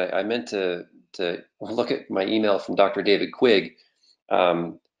question. I meant to look at my email from Dr. David Quigg,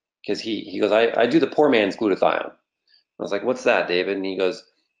 because he goes, I do the poor man's glutathione. I was like, what's that, David? And he goes,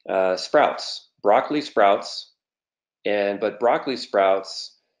 sprouts, broccoli sprouts, but broccoli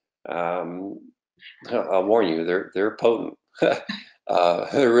sprouts, I'll warn you, they're potent.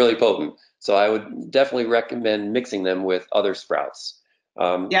 They're really potent. So I would definitely recommend mixing them with other sprouts.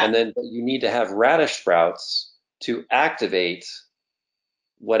 And then you need to have radish sprouts to activate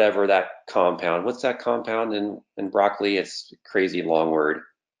whatever that compound. What's that compound in broccoli? It's a crazy long word.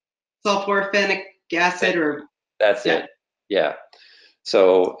 Sulfuric acid, or that's it. Yeah.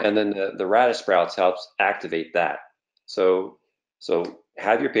 So, and then the radish sprouts helps activate that. So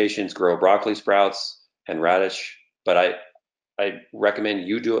have your patients grow broccoli sprouts and radish, but I recommend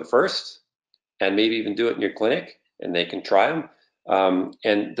you do it first, and maybe even do it in your clinic, and they can try them.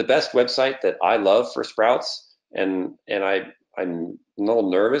 And the best website that I love for sprouts, and I'm a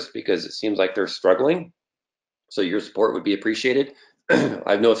little nervous because it seems like they're struggling, so your support would be appreciated. I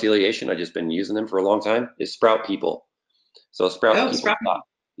have no affiliation. I've just been using them for a long time. Is Sprout People. So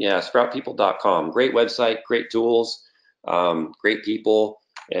sproutpeople.com. Great website, great tools, great people.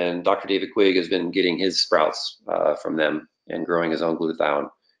 And Dr. David Quigg has been getting his sprouts from them and growing his own glutathione.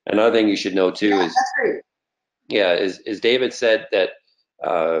 Another thing you should know too is David said that,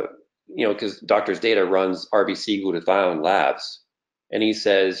 because Doctor's Data runs RBC glutathione labs, and he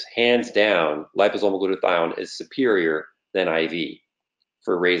says, hands down, liposomal glutathione is superior than IV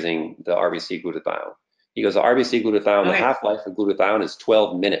for raising the RBC glutathione. He goes, the RBC glutathione, the half-life of glutathione is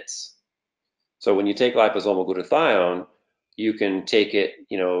 12 minutes. So when you take liposomal glutathione, you can take it,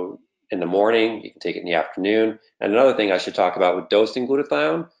 in the morning, you can take it in the afternoon. And another thing I should talk about with dosing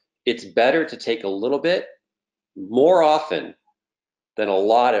glutathione, it's better to take a little bit more often than a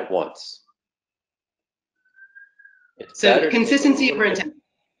lot at once. So consistency over intensity.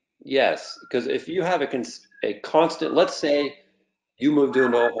 Yes, because if you have a constant, let's say you moved to a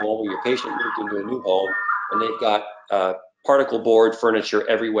new home, or your patient moved into a new home, and they've got particle board furniture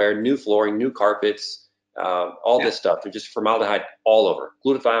everywhere, new flooring, new carpets, all this stuff. They're just formaldehyde all over.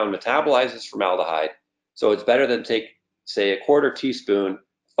 Glutathione metabolizes formaldehyde, so it's better than take, say, a quarter teaspoon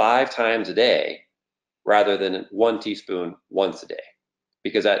 5 times a day rather than 1 teaspoon once a day,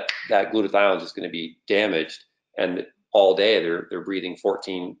 because that glutathione is just going to be damaged, and all day they're breathing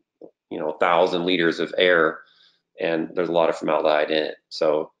 14,000 liters of air, and there's a lot of formaldehyde in it.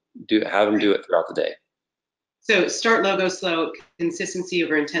 So have them do it throughout the day. So start low, go slow, consistency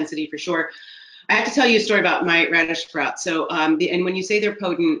over intensity for sure. I have to tell you a story about my radish sprouts. So, and when you say they're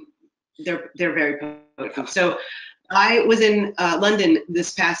potent, they're very potent. So I was in London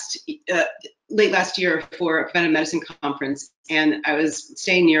this past, late last year for a preventive medicine conference, and I was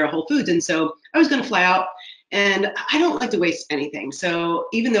staying near a Whole Foods. And so I was going to fly out, and I don't like to waste anything. So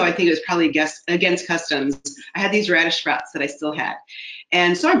even though I think it was probably against customs, I had these radish sprouts that I still had.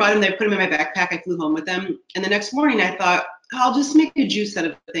 And so I bought them, I put them in my backpack, I flew home with them. And the next morning I thought, I'll just make a juice out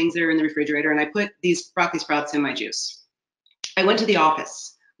of the things that are in the refrigerator. And I put these broccoli sprouts in my juice. I went to the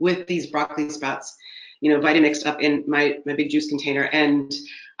office with these broccoli sprouts, Vitamixed up in my big juice container. And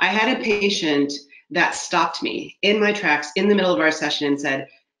I had a patient that stopped me in my tracks in the middle of our session and said,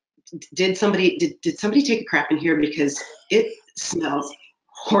 did somebody take a crap in here, because it smells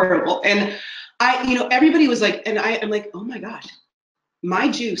horrible. And everybody was like, and I'm like, oh my gosh, my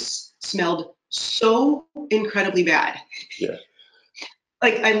juice smelled so incredibly bad. Yeah.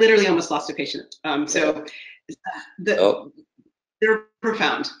 Like I literally almost lost a patient. They're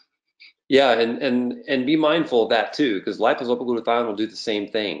profound. Yeah, and be mindful of that too, because liposomal glutathione will do the same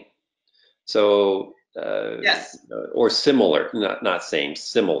thing. So yes, or similar, not same,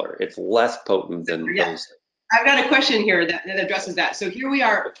 similar. It's less potent than those. I've got a question here that addresses that. So here we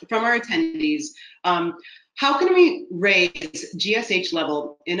are from our attendees. How can we raise GSH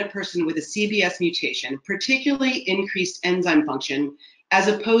level in a person with a CBS mutation, particularly increased enzyme function, as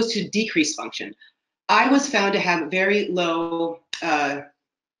opposed to decreased function? I was found to have very low,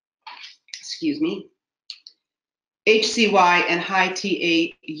 HCY and high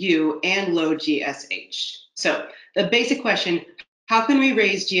TAU and low GSH. So the basic question, how can we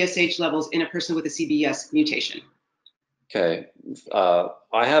raise GSH levels in a person with a CBS mutation? Okay,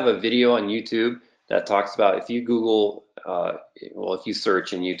 I have a video on YouTube that talks about, if you Google, if you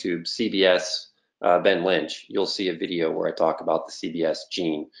search in YouTube CBS Ben Lynch, you'll see a video where I talk about the CBS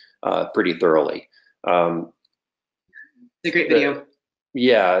gene pretty thoroughly. It's a great video.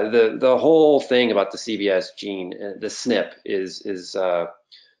 Yeah, the whole thing about the CBS gene, the SNP, is there's a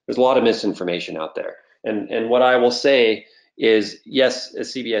lot of misinformation out there. And what I will say is, yes, a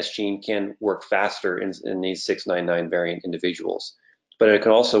CBS gene can work faster in these 699 variant individuals, but it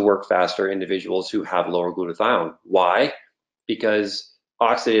can also work faster in individuals who have lower glutathione. Why? Because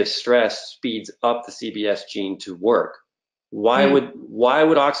oxidative stress speeds up the CBS gene to work. Why would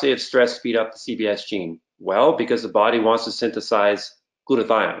oxidative stress speed up the CBS gene? Well, because the body wants to synthesize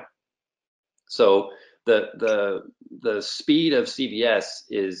glutathione. So the speed of CBS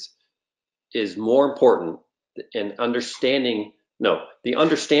is more important, and the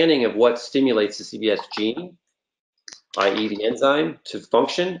understanding of what stimulates the CBS gene, i.e. the enzyme, to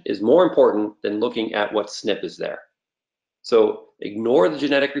function is more important than looking at what SNP is there. So ignore the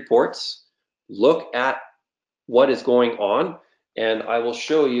genetic reports, look at what is going on, and I will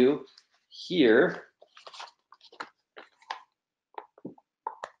show you here.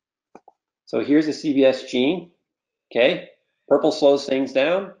 So here's the CBS gene, okay? Purple slows things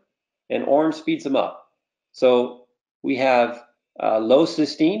down, and orange speeds them up. So we have low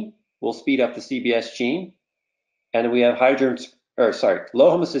cysteine will speed up the CBS gene, and we have low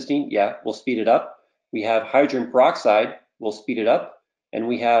homocysteine, yeah, will speed it up. We have hydrogen peroxide will speed it up, and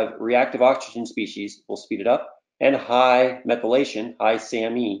we have reactive oxygen species will speed it up, and high methylation, high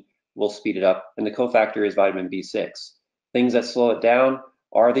SAMe, will speed it up, and the cofactor is vitamin B6. Things that slow it down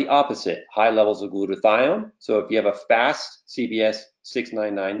are the opposite, high levels of glutathione. So if you have a fast CBS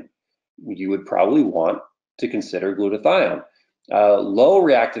 699, you would probably want to consider glutathione. Low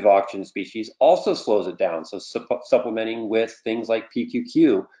reactive oxygen species also slows it down. So supplementing with things like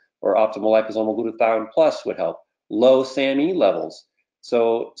PQQ or optimal liposomal glutathione plus would help. Low SAMe levels.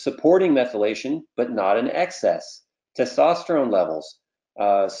 So supporting methylation, but not in excess. Testosterone levels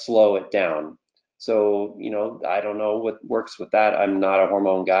slow it down. So, I don't know what works with that. I'm not a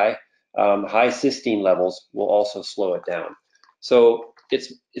hormone guy. High cysteine levels will also slow it down. So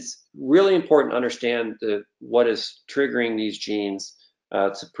it's really important to understand what is triggering these genes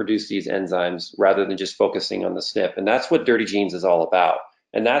to produce these enzymes rather than just focusing on the SNP. And that's what Dirty Genes is all about.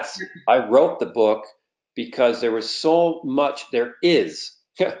 And I wrote the book because there is so much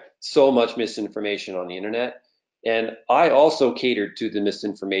misinformation on the internet. And I also catered to the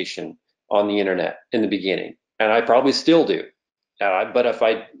misinformation on the internet in the beginning, and I probably still do. But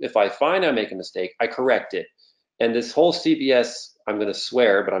if I find I make a mistake, I correct it. And this whole CBS, I'm going to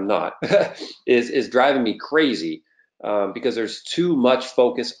swear, but I'm not, is driving me crazy because there's too much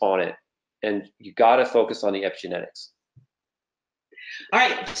focus on it, and you got to focus on the epigenetics. All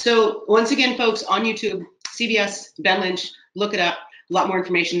right. So once again, folks, on YouTube, CBS, Ben Lynch, look it up. A lot more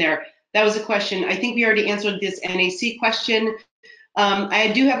information there. That was a question. I think we already answered this NAC question.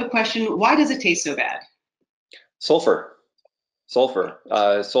 I do have a question. Why does it taste so bad? Sulfur.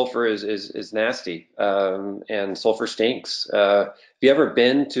 Sulfur is nasty, and sulfur stinks. Have you ever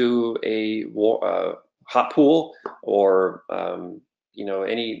been to a hot pool or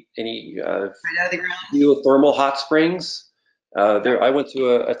any Right out of the ground? geothermal hot springs? I went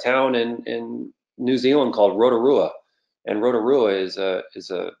to a town in New Zealand called Rotorua, and Rotorua is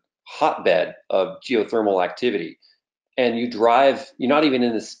a hotbed of geothermal activity. And you drive, you're not even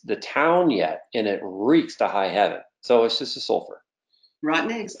in the town yet, and it reeks to high heaven. So it's just a sulfur. Rotten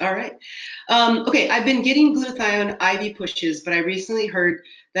eggs. All right. Okay, I've been getting glutathione IV pushes, but I recently heard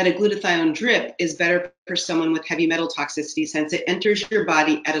that a glutathione drip is better for someone with heavy metal toxicity since it enters your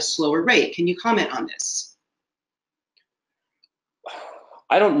body at a slower rate. Can you comment on this?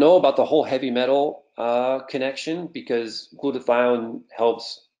 I don't know about the whole heavy metal connection, because glutathione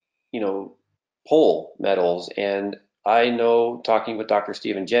helps, pull metals. And I know, talking with Dr.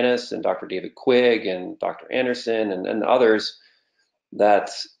 Stephen Jennis and Dr. David Quigg and Dr. Anderson and others,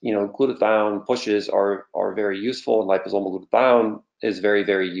 that glutathione pushes are very useful, and liposomal glutathione is very,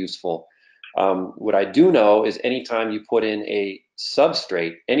 very useful. What I do know is anytime you put in a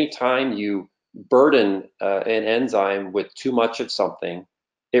substrate, anytime you burden an enzyme with too much of something,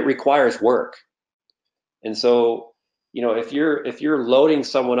 it requires work. And so, if you're loading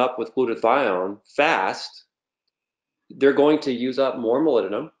someone up with glutathione fast, they're going to use up more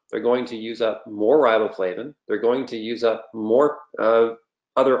molybdenum, they're going to use up more riboflavin, they're going to use up more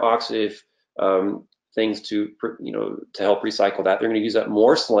other oxidative things to help recycle that. They're going to use up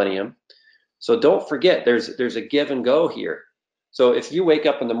more selenium. So don't forget, there's a give and go here. So if you wake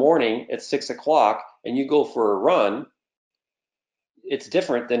up in the morning at 6 o'clock and you go for a run, it's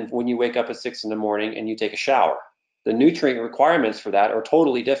different than when you wake up at 6 in the morning and you take a shower. The nutrient requirements for that are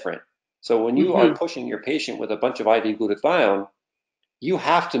totally different. So when you are pushing your patient with a bunch of IV glutathione, you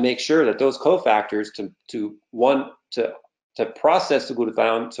have to make sure that those cofactors to process the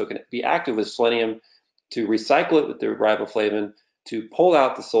glutathione so it can be active with selenium, to recycle it with the riboflavin, to pull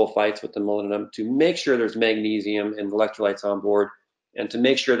out the sulfites with the molybdenum, to make sure there's magnesium and electrolytes on board, and to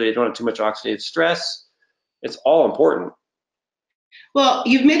make sure that you don't have too much oxidative stress. It's all important. Well,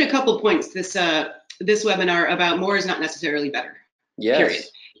 you've made a couple points this webinar about more is not necessarily better. Yes. Period.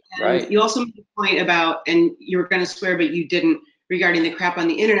 And right. You also made a point about, and you were going to swear, but you didn't, regarding the crap on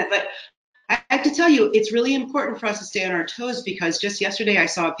the internet. But I have to tell you, it's really important for us to stay on our toes, because just yesterday I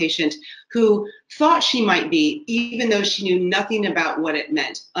saw a patient who thought she might be, even though she knew nothing about what it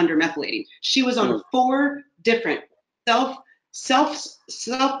meant, undermethylating. She was on 4 different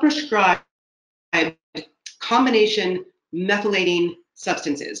self-prescribed combination methylating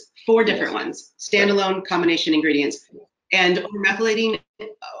substances, 4 different ones, standalone combination ingredients, and methylating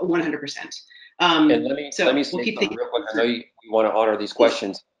 100%. And let me say something real quick. I know you want to honor these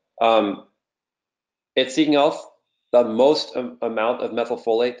questions. At Seeking Health, the most amount of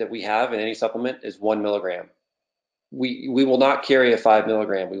methylfolate that we have in any supplement is 1 milligram. We will not carry a 5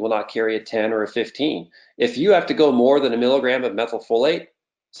 milligram. We will not carry a 10 or a 15. If you have to go more than a milligram of methylfolate,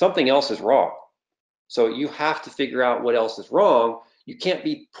 something else is wrong. So you have to figure out what else is wrong. You can't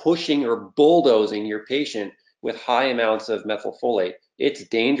be pushing or bulldozing your patient with high amounts of methylfolate. It's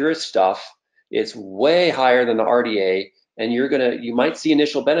dangerous stuff. It's way higher than the RDA, and you might see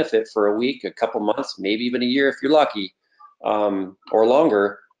initial benefit for a week, a couple months, maybe even a year if you're lucky, or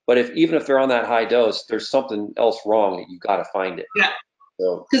longer. But even if they're on that high dose, there's something else wrong that you've got to find it. Yeah.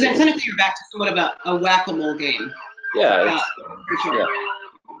 Because then clinically you're back to somewhat of a whack-a-mole game. Yeah. For sure. Yeah.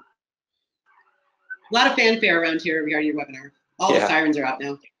 A lot of fanfare around here regarding your webinar. All the sirens are out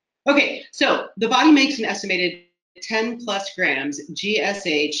now. Okay, so the body makes an estimated 10 plus grams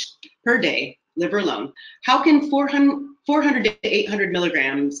GSH per day, liver alone. How can 400 to 800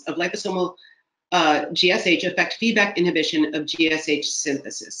 milligrams of liposomal GSH affect feedback inhibition of GSH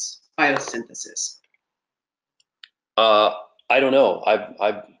biosynthesis? I don't know.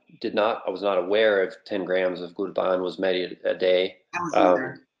 I was not aware if 10 grams of glutathione was made a day.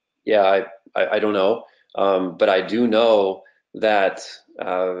 I don't know. But I do know that,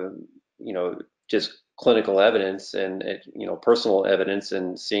 just clinical evidence and, personal evidence,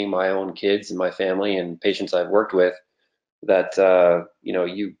 and seeing my own kids and my family and patients I've worked with, that,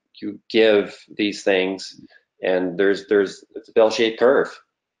 you give these things, and it's a bell-shaped curve.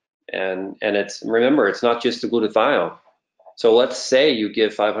 And remember, it's not just the glutathione. So let's say you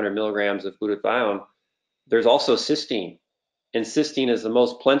give 500 milligrams of glutathione, there's also cysteine. And cysteine is the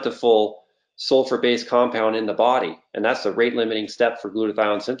most plentiful sulfur-based compound in the body, and that's the rate-limiting step for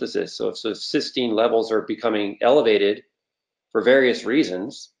glutathione synthesis. So if cysteine levels are becoming elevated for various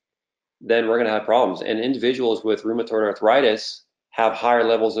reasons, then we're going to have problems. And individuals with rheumatoid arthritis have higher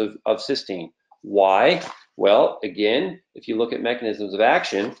levels of cysteine. Why? Well, again, if you look at mechanisms of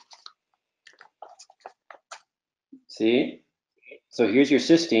action, see? So here's your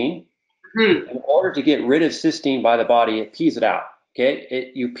cysteine. In order to get rid of cysteine by the body, it pees it out.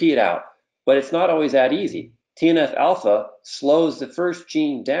 Okay, you pee it out, but it's not always that easy. TNF alpha slows the first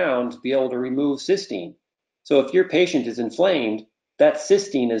gene down to be able to remove cysteine. So if your patient is inflamed, that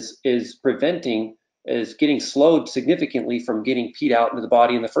cysteine is getting slowed significantly from getting peed out into the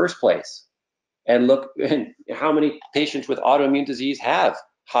body in the first place. And look, how many patients with autoimmune disease have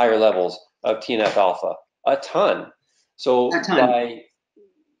higher levels of TNF alpha? A ton. So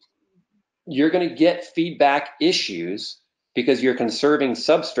you're going to get feedback issues because you're conserving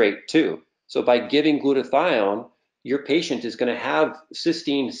substrate too. So by giving glutathione, your patient is going to have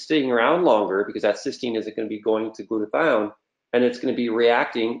cysteine sitting around longer, because that cysteine isn't going to be going to glutathione, and it's going to be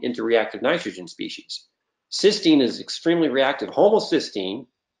reacting into reactive nitrogen species. Cysteine is extremely reactive. Homocysteine,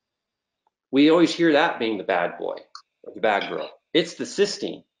 we always hear that being the bad boy or the bad girl. It's the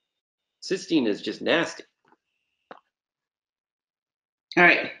cysteine. Cysteine is just nasty. All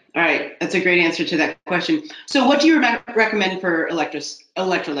right. That's a great answer to that question. So what do you recommend for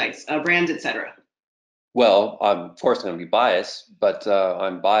electrolytes, brands, etc.? Well, I'm of course going to be biased, but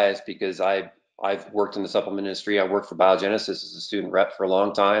I'm biased because I've worked in the supplement industry. I worked for Biogenesis as a student rep for a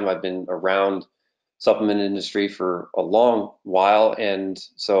long time. I've been around supplement industry for a long while, and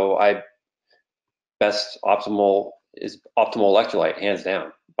so optimal electrolyte, hands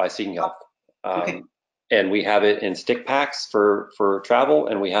down, by Seeking Health. And we have it in stick packs for travel,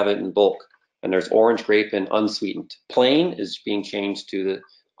 and we have it in bulk. And there's orange, grape, and unsweetened. Plain is being changed to the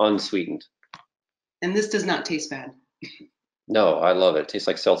unsweetened. And this does not taste bad. No, I love it. It tastes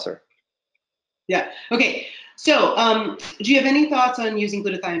like seltzer. Yeah. Okay. So, do you have any thoughts on using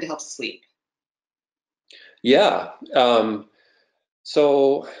glutathione to help sleep? Yeah.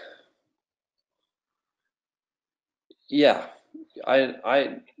 So yeah,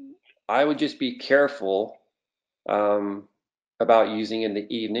 I would just be careful about using in the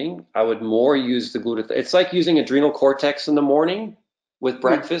evening. I would more use the glutathione. It's like using adrenal cortex in the morning with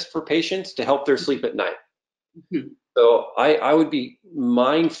breakfast for patients to help their sleep at night. Mm-hmm. So I would be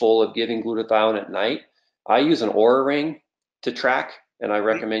mindful of giving glutathione at night. I use an Aura ring to track, and I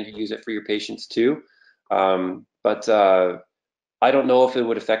recommend you use it for your patients too. But I don't know if it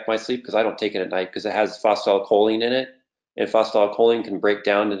would affect my sleep because I don't take it at night because it has phosphatidylcholine in it. And phosphatidylcholine can break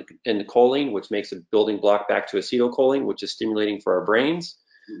down into choline, which makes a building block back to acetylcholine, which is stimulating for our brains.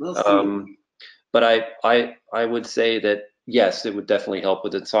 We'll see. But I would say that yes, it would definitely help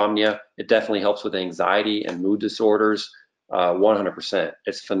with insomnia. It definitely helps with anxiety and mood disorders. 100%.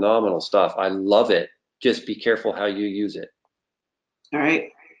 It's phenomenal stuff. I love it. Just be careful how you use it. All right,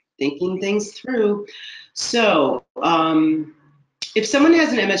 thinking things through. So, if someone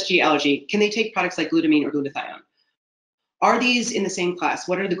has an MSG allergy, can they take products like glutamine or glutathione? Are these in the same class?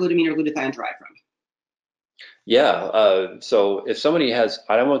 What are the glutamine or glutathione derived from? Yeah. So if somebody has,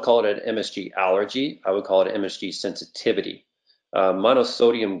 I don't want to call it an MSG allergy. I would call it MSG sensitivity.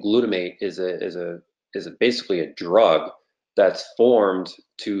 Monosodium glutamate is basically a drug that's formed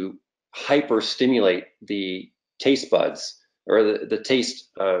to hyperstimulate the taste buds or the taste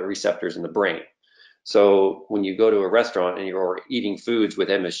receptors in the brain. So when you go to a restaurant and you're eating foods with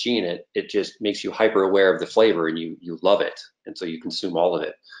MSG in it, it just makes you hyper aware of the flavor and you love it. And so you consume all of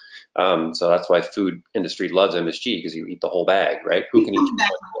it. So that's why food industry loves MSG because you eat the whole bag, right? Who can eat too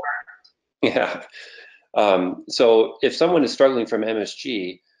much? Yeah. So if someone is struggling from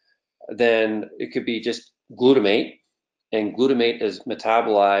MSG, then it could be just glutamate, and glutamate is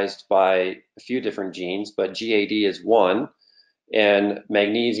metabolized by a few different genes, but GAD is one, and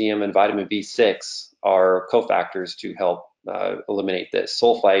magnesium and vitamin B6 are cofactors to help eliminate this.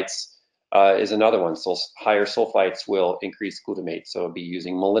 Sulfites is another one. So higher sulfites will increase glutamate. So it'd be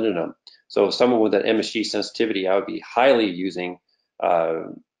using molybdenum. So someone with an MSG sensitivity, I would be highly using a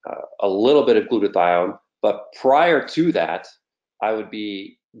little bit of glutathione. But prior to that, I would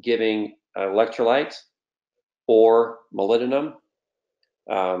be giving electrolyte or molybdenum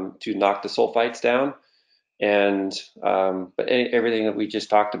to knock the sulfites down. And but everything that we just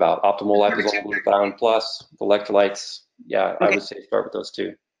talked about, optimal liposomal glutathione plus electrolytes, yeah, I Okay, would say start with those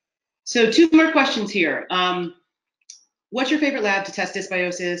two. so two more questions here. What's your favorite lab to test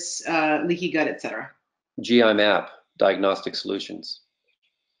dysbiosis, leaky gut, etc.? GI map, diagnostic solutions.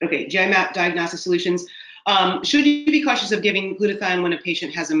 Okay, GIMAP diagnostic solutions. Should you be cautious of giving glutathione when a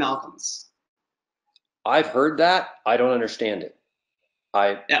patient has amalgams? I've heard that. I don't understand it.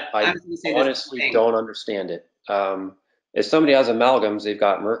 Yeah, I I was going to say this honestly thing. don't understand it. If somebody has amalgams, they've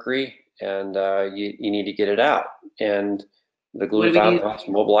got mercury, and you need to get it out. And the What do we glutathione do? helps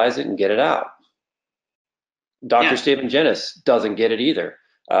mobilize it and get it out. Dr. Yeah. Stephen Jenis doesn't get it either.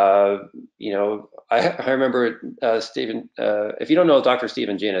 I remember Stephen. If you don't know Dr.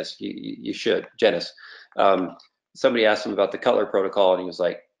 Stephen Jenis, you should. Jenis. Somebody asked him about the Cutler protocol, and he was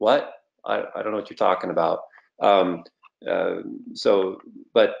like, "What? I don't know what you're talking about." Um,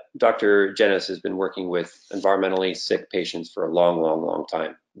 but Dr. Jenis has been working with environmentally sick patients for a long, long, long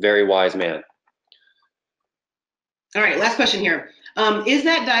time. Very wise man. All right, last question here. Is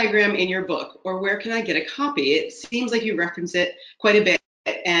that diagram in your book, or where can I get a copy? It seems like you reference it quite a bit,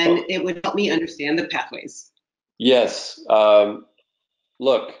 and Oh, it would help me understand the pathways. yes.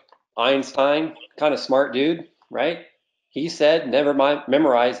 Look, Einstein, kind of smart dude, right? He said, never mind,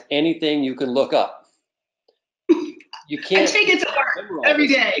 memorize anything you can look up. You I can't take it to heart every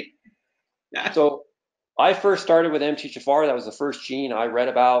memorize. day. Yeah. So I first started with MTHFR. That was the first gene I read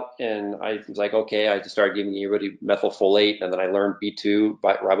about, and I was like, okay. I just started giving everybody methylfolate, and then I learned B2,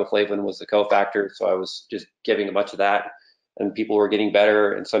 riboflavin was the cofactor, so I was just giving a bunch of that, and people were getting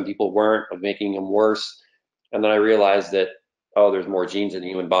better, and some people weren't, making them worse. And then I realized that there's more genes in the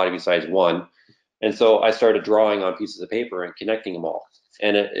human body besides one, and so I started drawing on pieces of paper and connecting them all,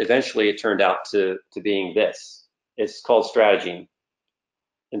 and eventually it turned out to being this. It's called Strategene.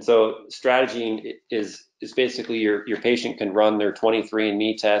 And so strategy is basically your patient can run their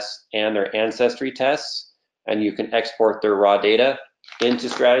 23andMe tests and their ancestry tests, and you can export their raw data into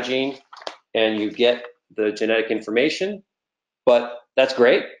Strategene, and you get the genetic information. But that's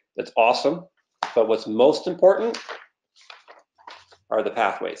great, that's awesome. But what's most important are the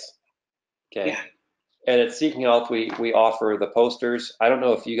pathways. Okay. Yeah. And at Seeking Health, we offer the posters. I don't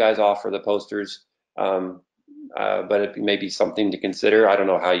know if you guys offer the posters. But it may be something to consider. I don't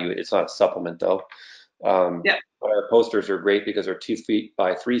know how it's not a supplement though. Yeah. But our posters are great because they're 2 feet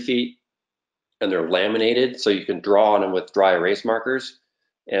by 3 feet, and they're laminated, so you can draw on them with dry erase markers,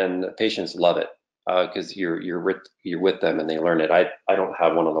 and the patients love it because you're with them and they learn it. I don't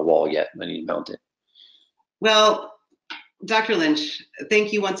have one on the wall yet. I need to mount it. Well, Dr. Lynch,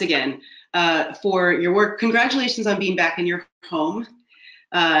 thank you once again for your work. Congratulations on being back in your home,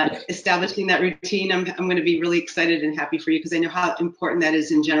 establishing that routine. I'm going to be really excited and happy for you because I know how important that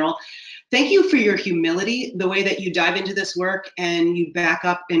is in general. Thank you for your humility, the way that you dive into this work and you back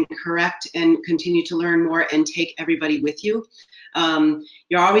up and correct and continue to learn more and take everybody with you.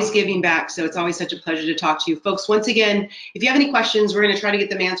 You're always giving back, so it's always such a pleasure to talk to you. Folks, once again, if you have any questions, we're going to try to get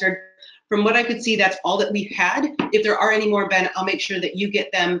them answered. From what I could see, that's all that we've had. If there are any more, Ben, I'll make sure that you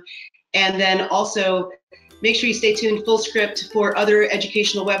get them. And then also, make sure you stay tuned, Fullscript, for other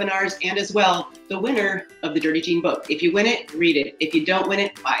educational webinars, and as well, the winner of the Dirty Gene book. If you win it, read it. If you don't win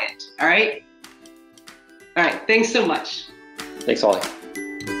it, buy it. All right? All right, thanks so much. Thanks, Holly.